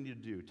do whatever you need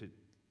to do to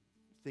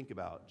think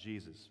about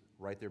Jesus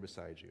right there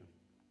beside you.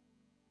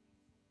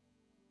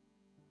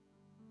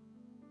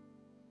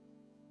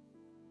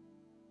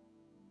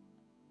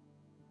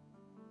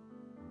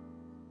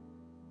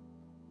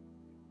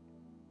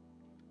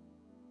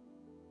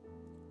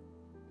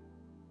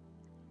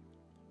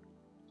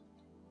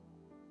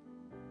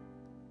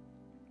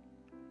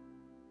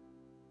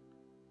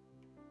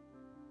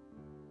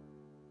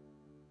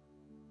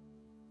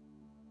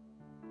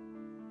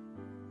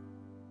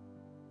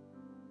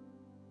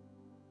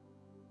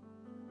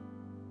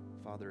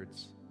 Father,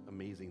 it's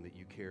amazing that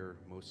you care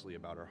mostly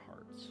about our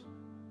hearts.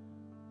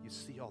 You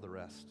see all the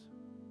rest.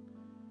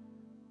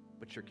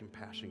 But your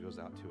compassion goes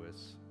out to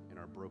us in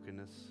our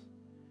brokenness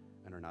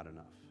and are not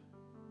enough.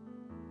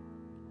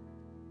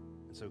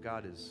 And so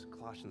God, as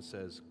Colossians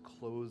says,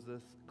 clothe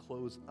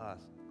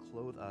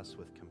us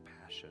with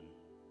compassion.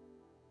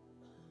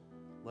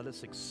 Let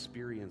us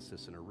experience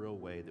this in a real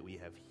way, that we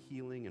have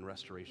healing and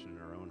restoration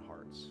in our own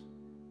hearts.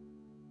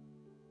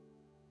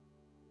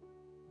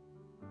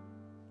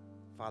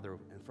 Father,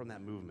 and from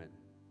that movement,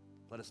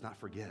 let us not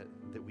forget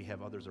that we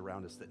have others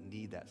around us that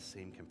need that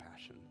same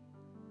compassion,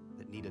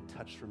 that need a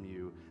touch from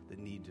you, that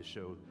need to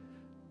show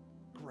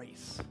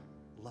grace,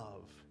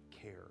 love,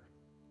 care,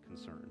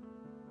 concern.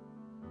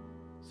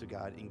 So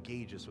God,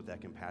 engage us with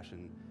that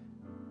compassion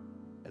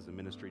as a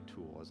ministry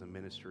tool, as a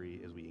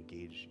ministry as we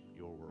engage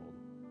your world.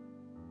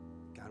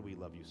 God, we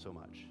love you so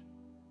much.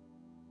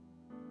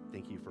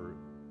 Thank you for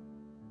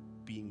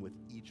being with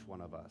each one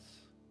of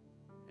us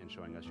and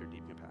showing us your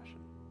deep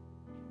compassion.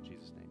 In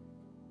Jesus' name,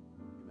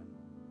 amen.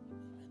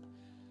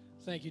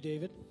 Thank you,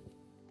 David.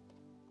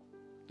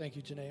 Thank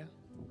you, Janaea.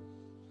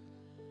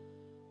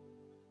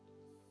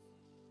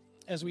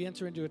 As we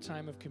enter into a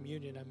time of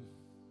communion,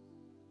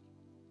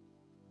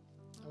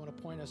 I want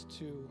to point us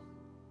to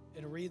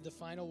and read the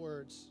final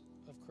words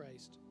of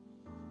Christ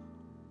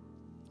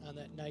on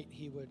that night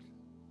he would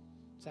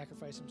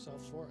sacrifice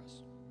himself for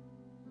us.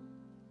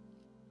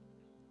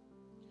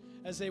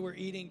 As they were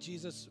eating,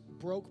 Jesus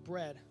broke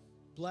bread,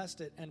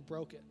 blessed it, and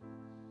broke it.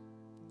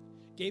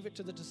 Gave it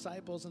to the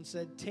disciples and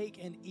said,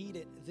 "Take and eat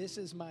it. This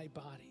is my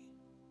body."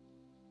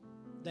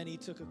 Then he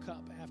took a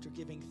cup. After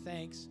giving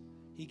thanks,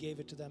 he gave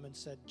it to them and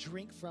said,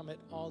 "Drink from it,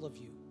 all of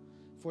you,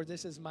 for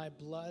this is my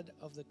blood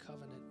of the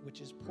covenant, which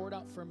is poured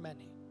out for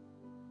many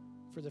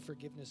for the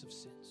forgiveness of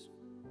sins."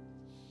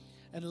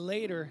 And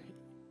later,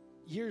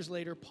 years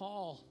later,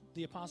 Paul,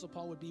 the Apostle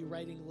Paul, would be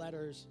writing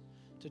letters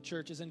to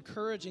churches,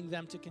 encouraging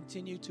them to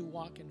continue to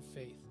walk in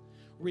faith,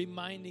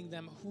 reminding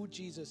them who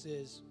Jesus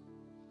is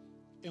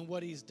and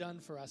what he's done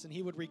for us. And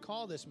he would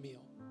recall this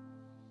meal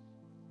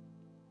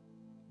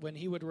when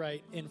he would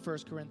write in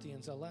 1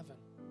 Corinthians 11.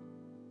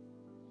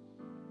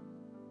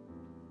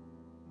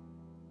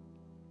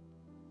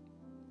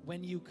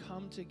 When you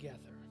come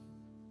together,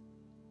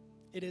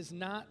 it is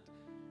not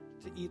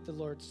to eat the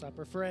Lord's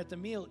Supper, for at the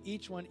meal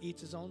each one eats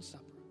his own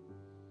supper.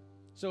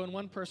 So when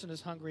one person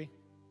is hungry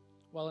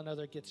while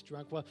another gets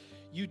drunk, well,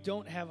 you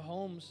don't have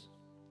homes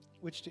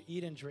which to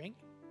eat and drink?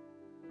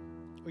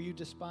 Or do you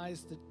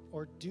despise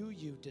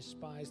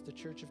the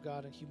church of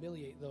God and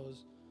humiliate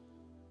those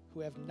who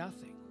have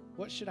nothing?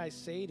 What should I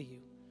say to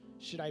you?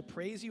 Should I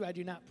praise you? I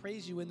do not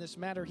praise you in this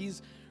matter.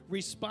 He's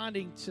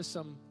responding to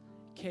some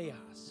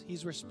chaos.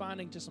 He's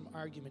responding to some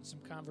arguments,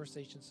 some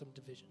conversations, some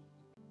division.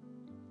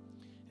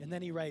 And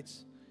then he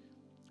writes,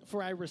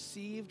 "For I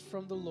received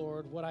from the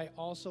Lord what I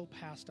also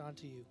passed on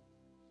to you.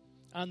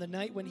 On the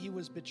night when he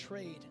was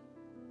betrayed,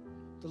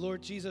 the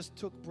Lord Jesus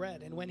took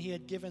bread, and when he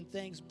had given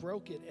thanks,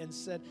 broke it and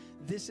said,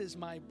 'This is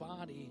my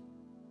body,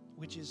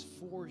 which is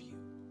for you.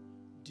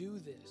 Do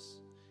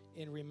this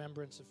in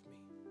remembrance of me.'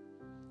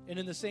 And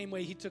in the same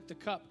way, he took the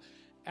cup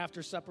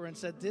after supper and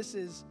said,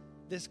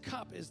 'This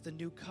cup is the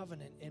new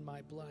covenant in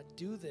my blood.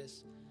 Do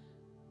this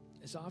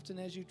as often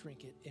as you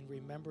drink it in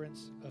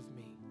remembrance of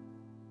me.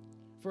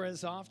 For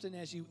as often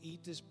as you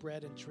eat this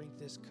bread and drink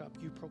this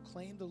cup, you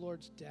proclaim the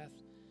Lord's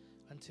death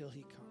until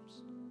he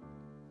comes.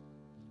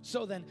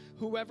 So then,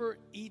 whoever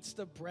eats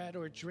the bread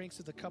or drinks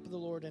of the cup of the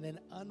Lord in an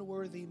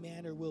unworthy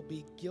manner will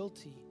be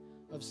guilty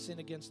of sin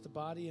against the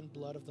body and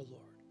blood of the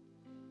Lord.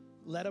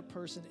 Let a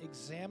person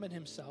examine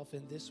himself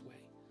in this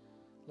way.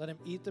 Let him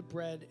eat the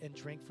bread and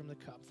drink from the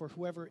cup. For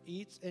whoever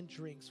eats and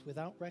drinks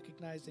without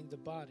recognizing the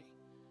body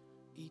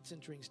eats and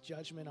drinks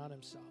judgment on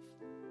himself.'"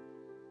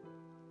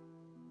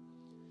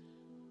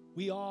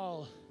 We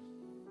all,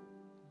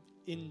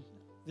 in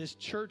this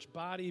church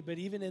body, but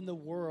even in the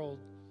world,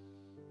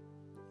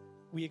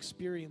 we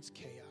experience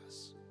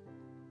chaos.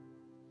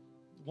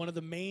 One of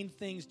the main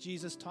things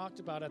Jesus talked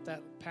about at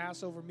that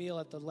Passover meal,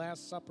 at the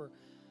Last Supper,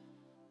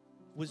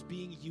 was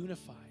being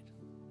unified.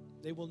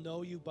 They will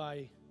know you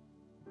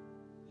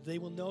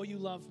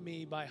love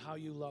me by how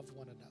you love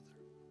one another.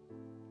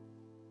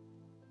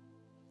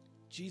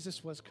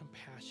 Jesus was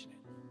compassionate.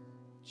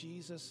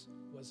 Jesus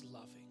was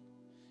loving.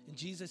 And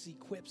Jesus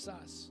equips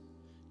us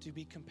to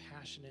be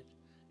compassionate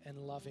and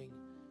loving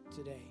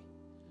today.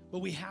 But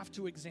we have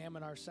to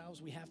examine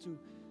ourselves. We have to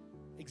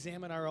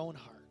examine our own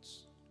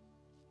hearts.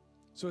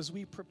 So as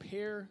we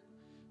prepare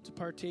to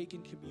partake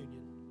in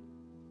communion,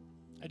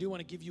 I do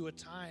want to give you a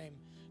time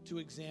to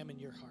examine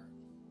your heart,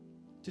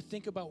 to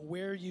think about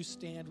where you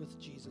stand with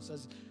Jesus.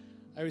 As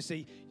I always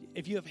say,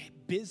 if you have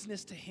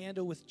business to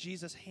handle with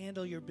Jesus,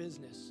 handle your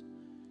business,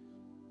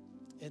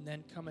 and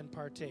then come and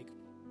partake.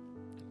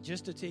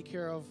 Just to take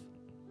care of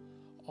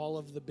all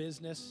of the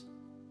business,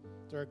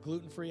 there are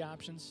gluten-free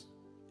options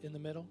in the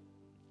middle.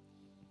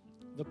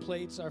 The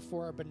plates are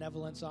for our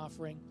benevolence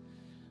offering.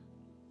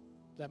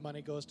 That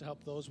money goes to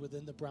help those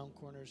within the Brown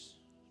Corners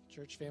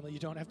church family. You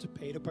don't have to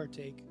pay to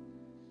partake.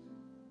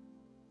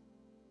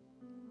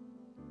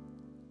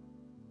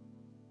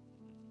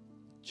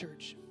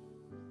 Church,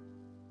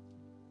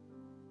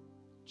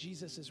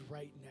 Jesus is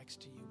right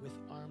next to you with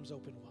arms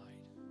open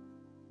wide.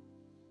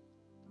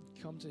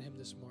 Come to him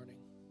this morning.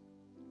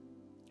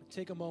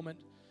 Take a moment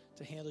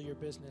to handle your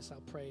business. I'll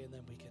pray and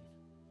then we can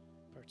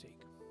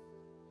partake.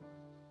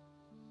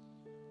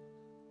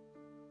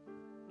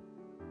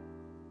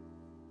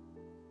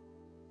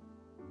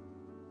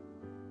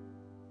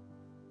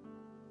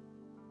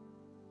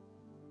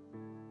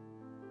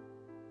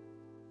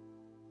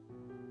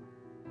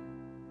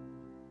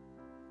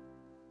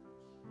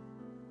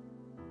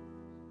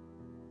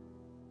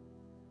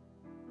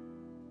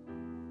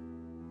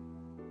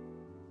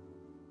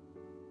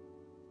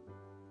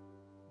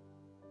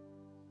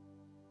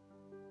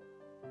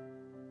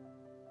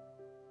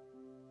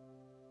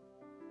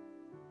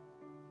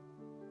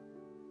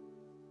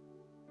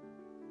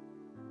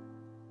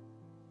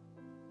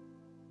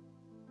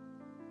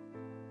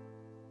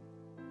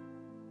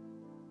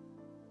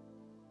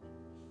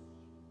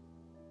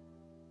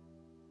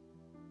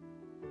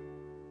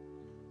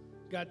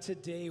 God,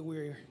 today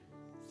we're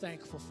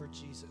thankful for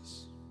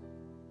Jesus.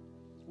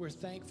 We're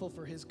thankful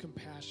for his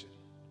compassion.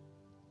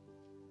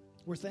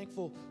 We're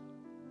thankful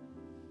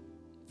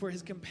for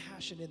his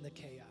compassion in the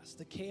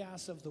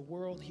chaos of the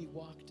world he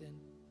walked in,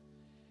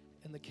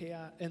 and the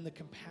chaos and the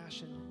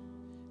compassion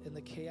in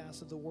the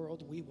chaos of the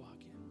world we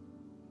walk in.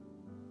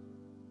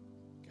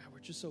 God, we're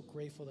just so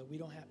grateful that we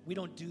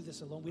don't do this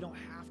alone. We don't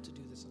have to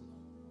do this alone.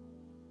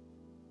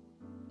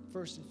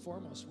 First and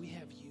foremost, we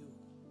have you,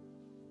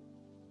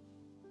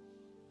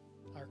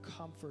 our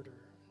comforter,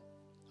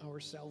 our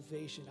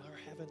salvation, our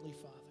heavenly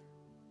Father.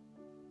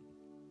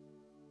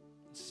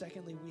 And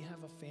secondly, we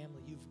have a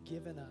family. You've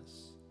given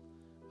us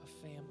a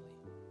family.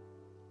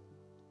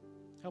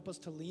 Help us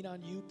to lean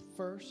on you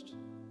first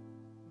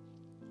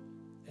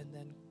and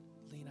then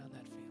lean on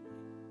that family.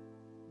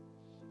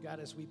 God,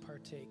 as we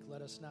partake,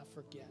 let us not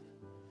forget.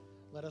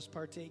 Let us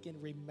partake in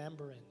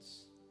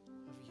remembrance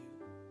of you.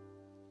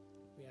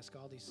 We ask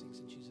all these things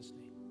in Jesus'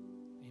 name.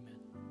 Amen.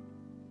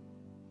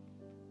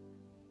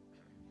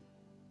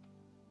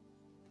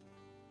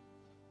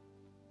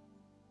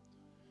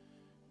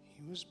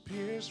 He was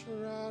pierced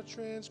for our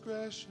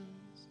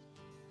transgressions.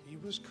 He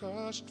was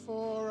crushed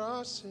for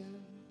our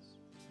sins.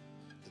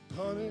 The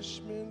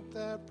punishment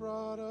that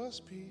brought us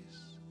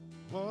peace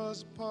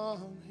was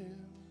upon him.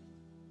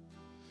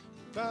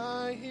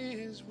 By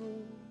his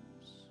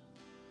wounds,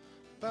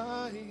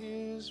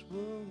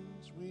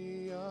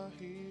 we are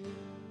healed.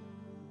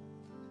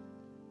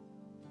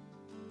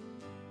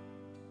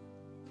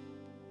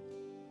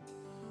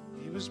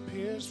 He was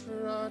pierced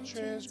for our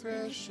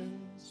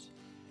transgressions.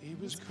 He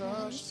was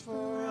crushed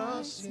for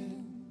our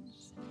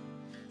sins.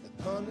 The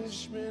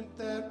punishment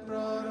that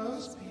brought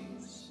us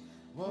peace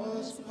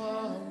was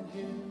upon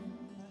him.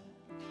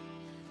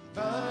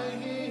 By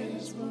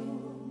his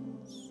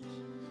wounds,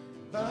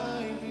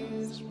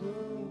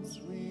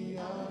 we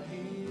are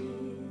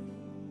healed.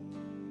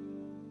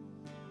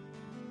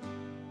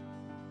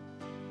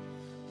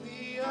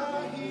 We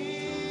are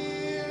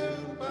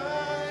healed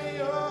by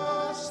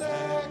your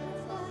sacrifice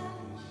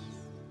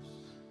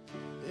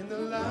in the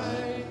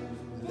life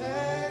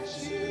that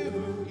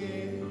you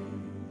gave.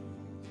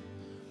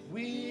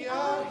 We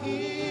are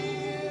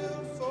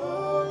healed,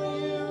 for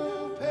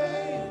you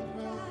paid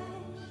the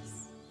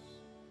price.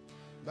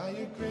 By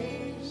your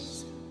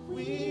grace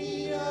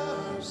we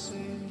are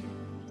saved.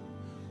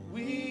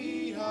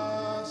 We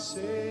are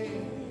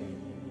saved.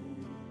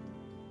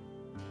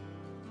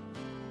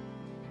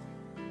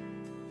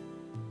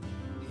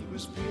 He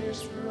was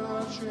pierced for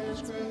our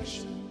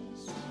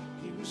transgressions.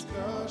 He was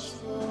crushed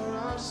for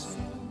our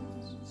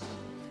sins.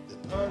 The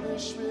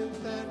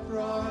punishment that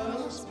brought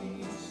us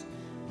peace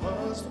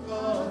was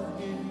upon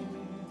him.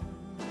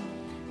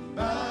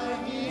 By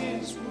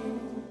his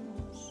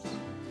wounds,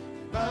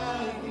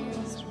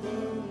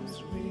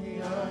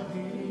 we are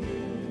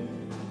healed.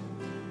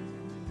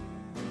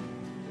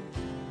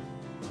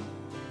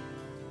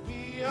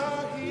 We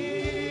are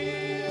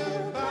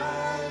healed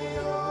by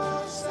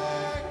your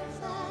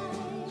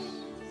sacrifice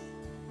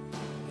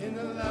in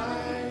the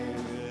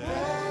life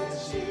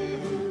that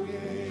you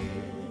gave.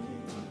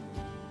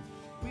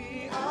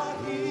 We are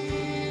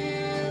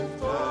healed,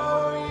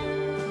 for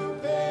you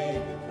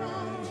paid the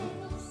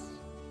price.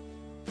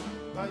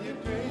 By your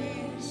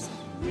grace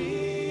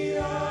we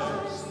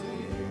are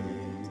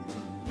saved.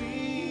 We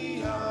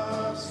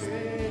are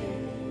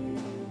saved.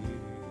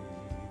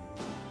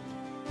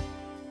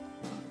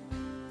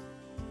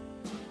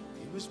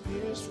 He was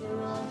pierced for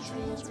our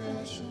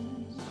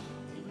transgressions.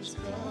 He was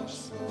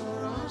crushed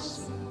for our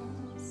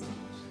sins.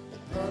 The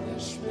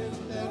punishment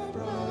that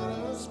brought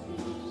us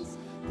peace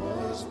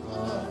was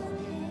upon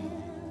him.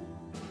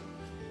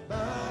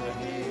 By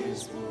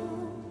his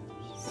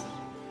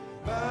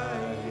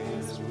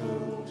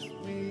wounds,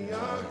 we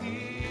are healed.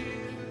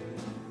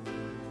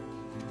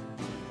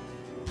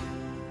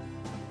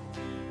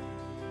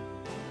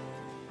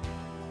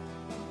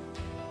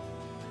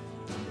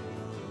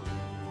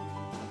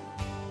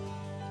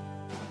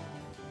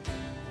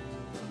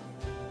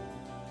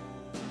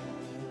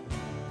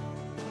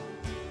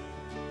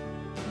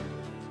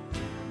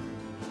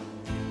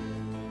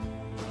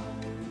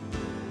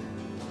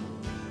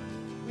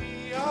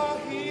 We are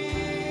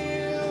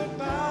healed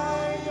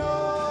by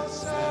your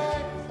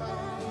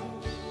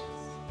sacrifice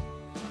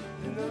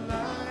in the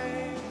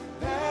life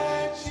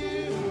that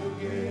you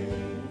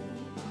gave.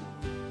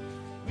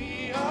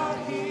 We are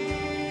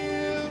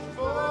healed,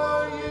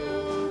 for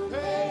you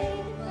paid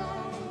the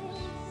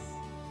price.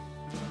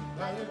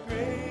 By your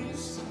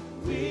grace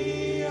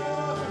we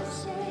are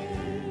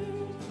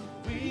saved.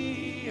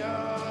 We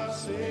are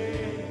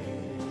saved.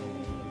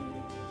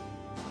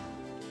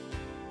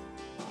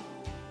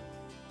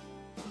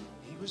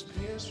 He was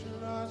pierced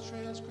for our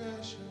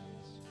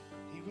transgressions.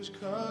 He was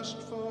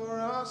crushed for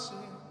our sins.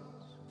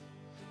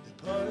 The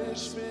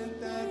punishment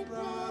that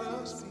brought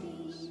us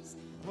peace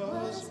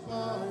was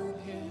upon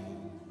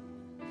him.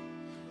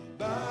 And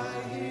by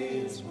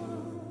his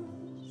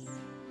wounds,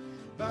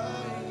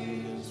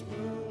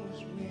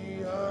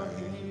 we are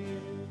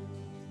healed.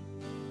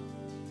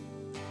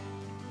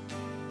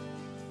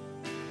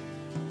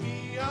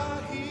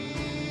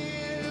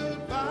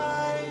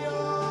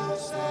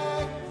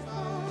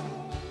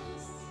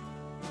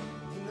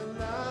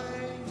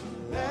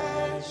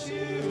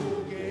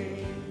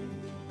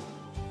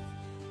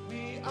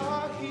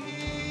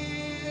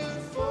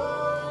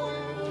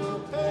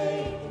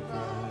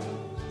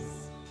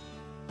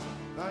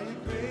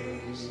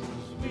 grace,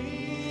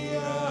 we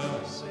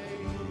are saved.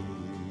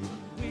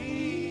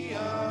 We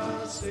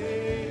are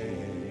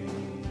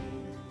saved.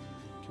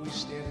 Can we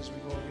stand as we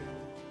go again?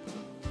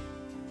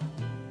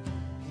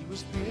 He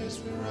was pierced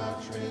for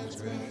our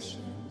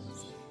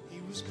transgressions.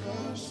 He was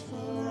crushed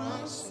for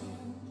our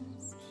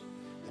sins.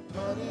 The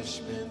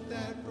punishment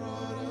that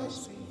brought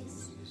us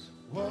peace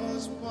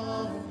was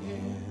upon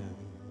him.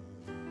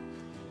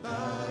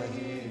 By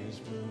his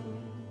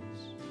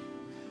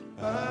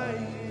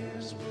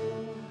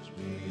wounds,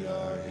 we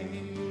are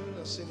healed.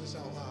 Let's sing this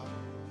out loud.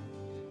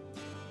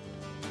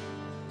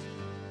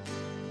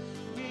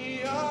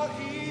 We are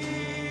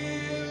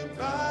healed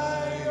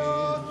by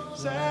your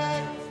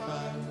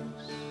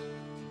sacrifice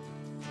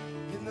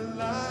in the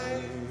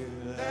life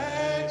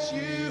that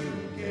you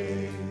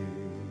gave.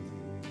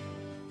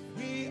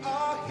 We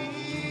are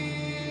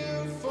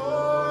healed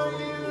for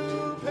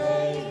you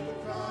paid the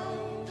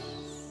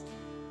price.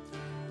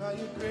 By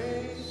your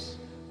grace,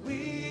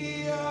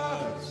 we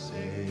are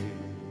saved.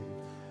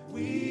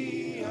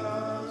 We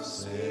are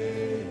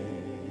saved.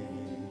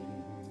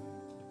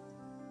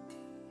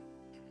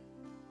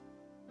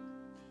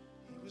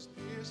 He was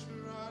pierced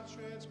for our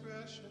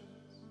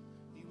transgressions.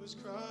 He was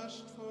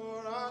crushed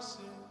for our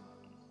sins.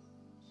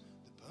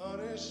 The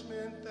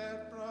punishment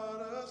that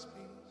brought us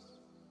peace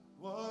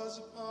was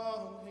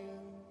upon him.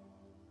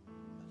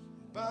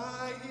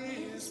 By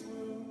his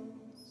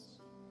wounds,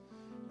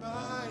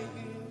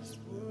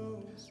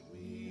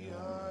 we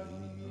are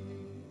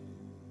healed.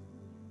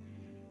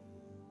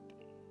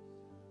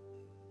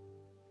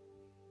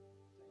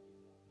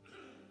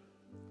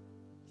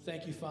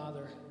 Thank you,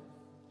 Father.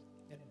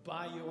 And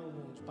by your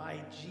wounds, by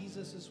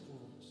Jesus'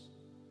 wounds,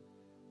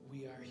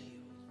 we are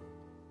healed.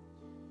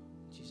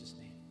 In Jesus'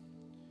 name,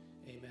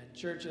 amen.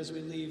 Church, as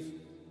we leave,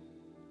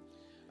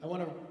 I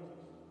want to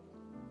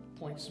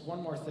point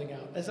one more thing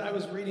out. As I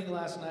was reading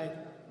last night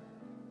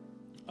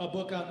a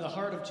book on the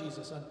heart of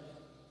Jesus,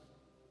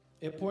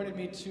 it pointed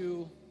me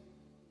to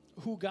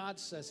who God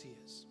says he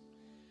is.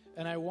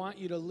 And I want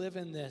you to live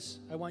in this.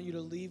 I want you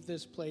to leave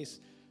this place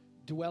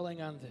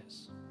dwelling on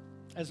this.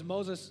 As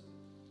Moses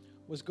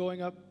was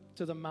going up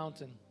to the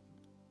mountain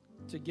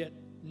to get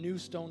new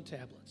stone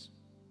tablets,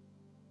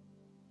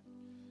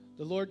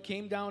 the Lord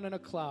came down in a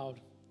cloud,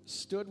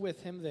 stood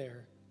with him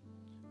there,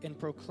 and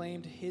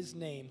proclaimed his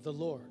name, the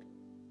Lord.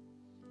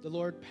 The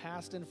Lord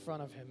passed in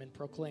front of him and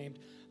proclaimed,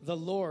 the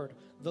Lord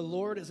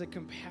is a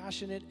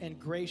compassionate and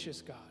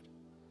gracious God,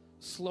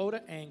 slow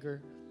to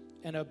anger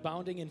and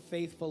abounding in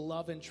faithful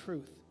love and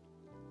truth,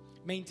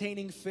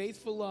 maintaining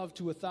faithful love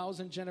to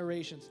 1,000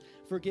 generations,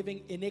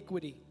 forgiving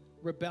iniquity,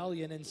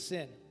 rebellion, and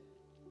sin.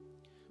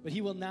 But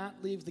he will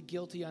not leave the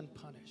guilty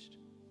unpunished,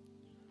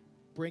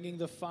 bringing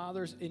the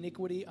father's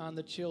iniquity on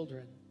the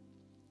children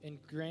and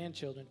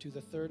grandchildren to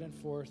the 3rd and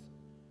 4th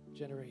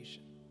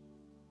generation.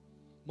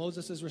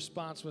 Moses'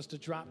 response was to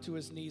drop to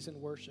his knees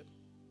and worship.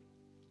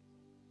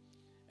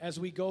 As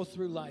we go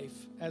through life,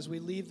 as we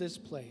leave this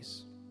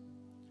place,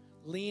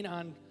 lean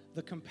on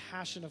the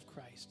compassion of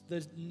Christ,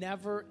 the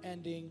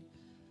never-ending,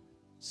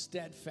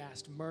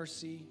 steadfast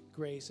mercy,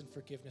 grace, and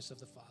forgiveness of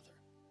the Father.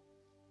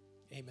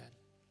 Amen.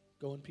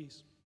 Go in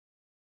peace.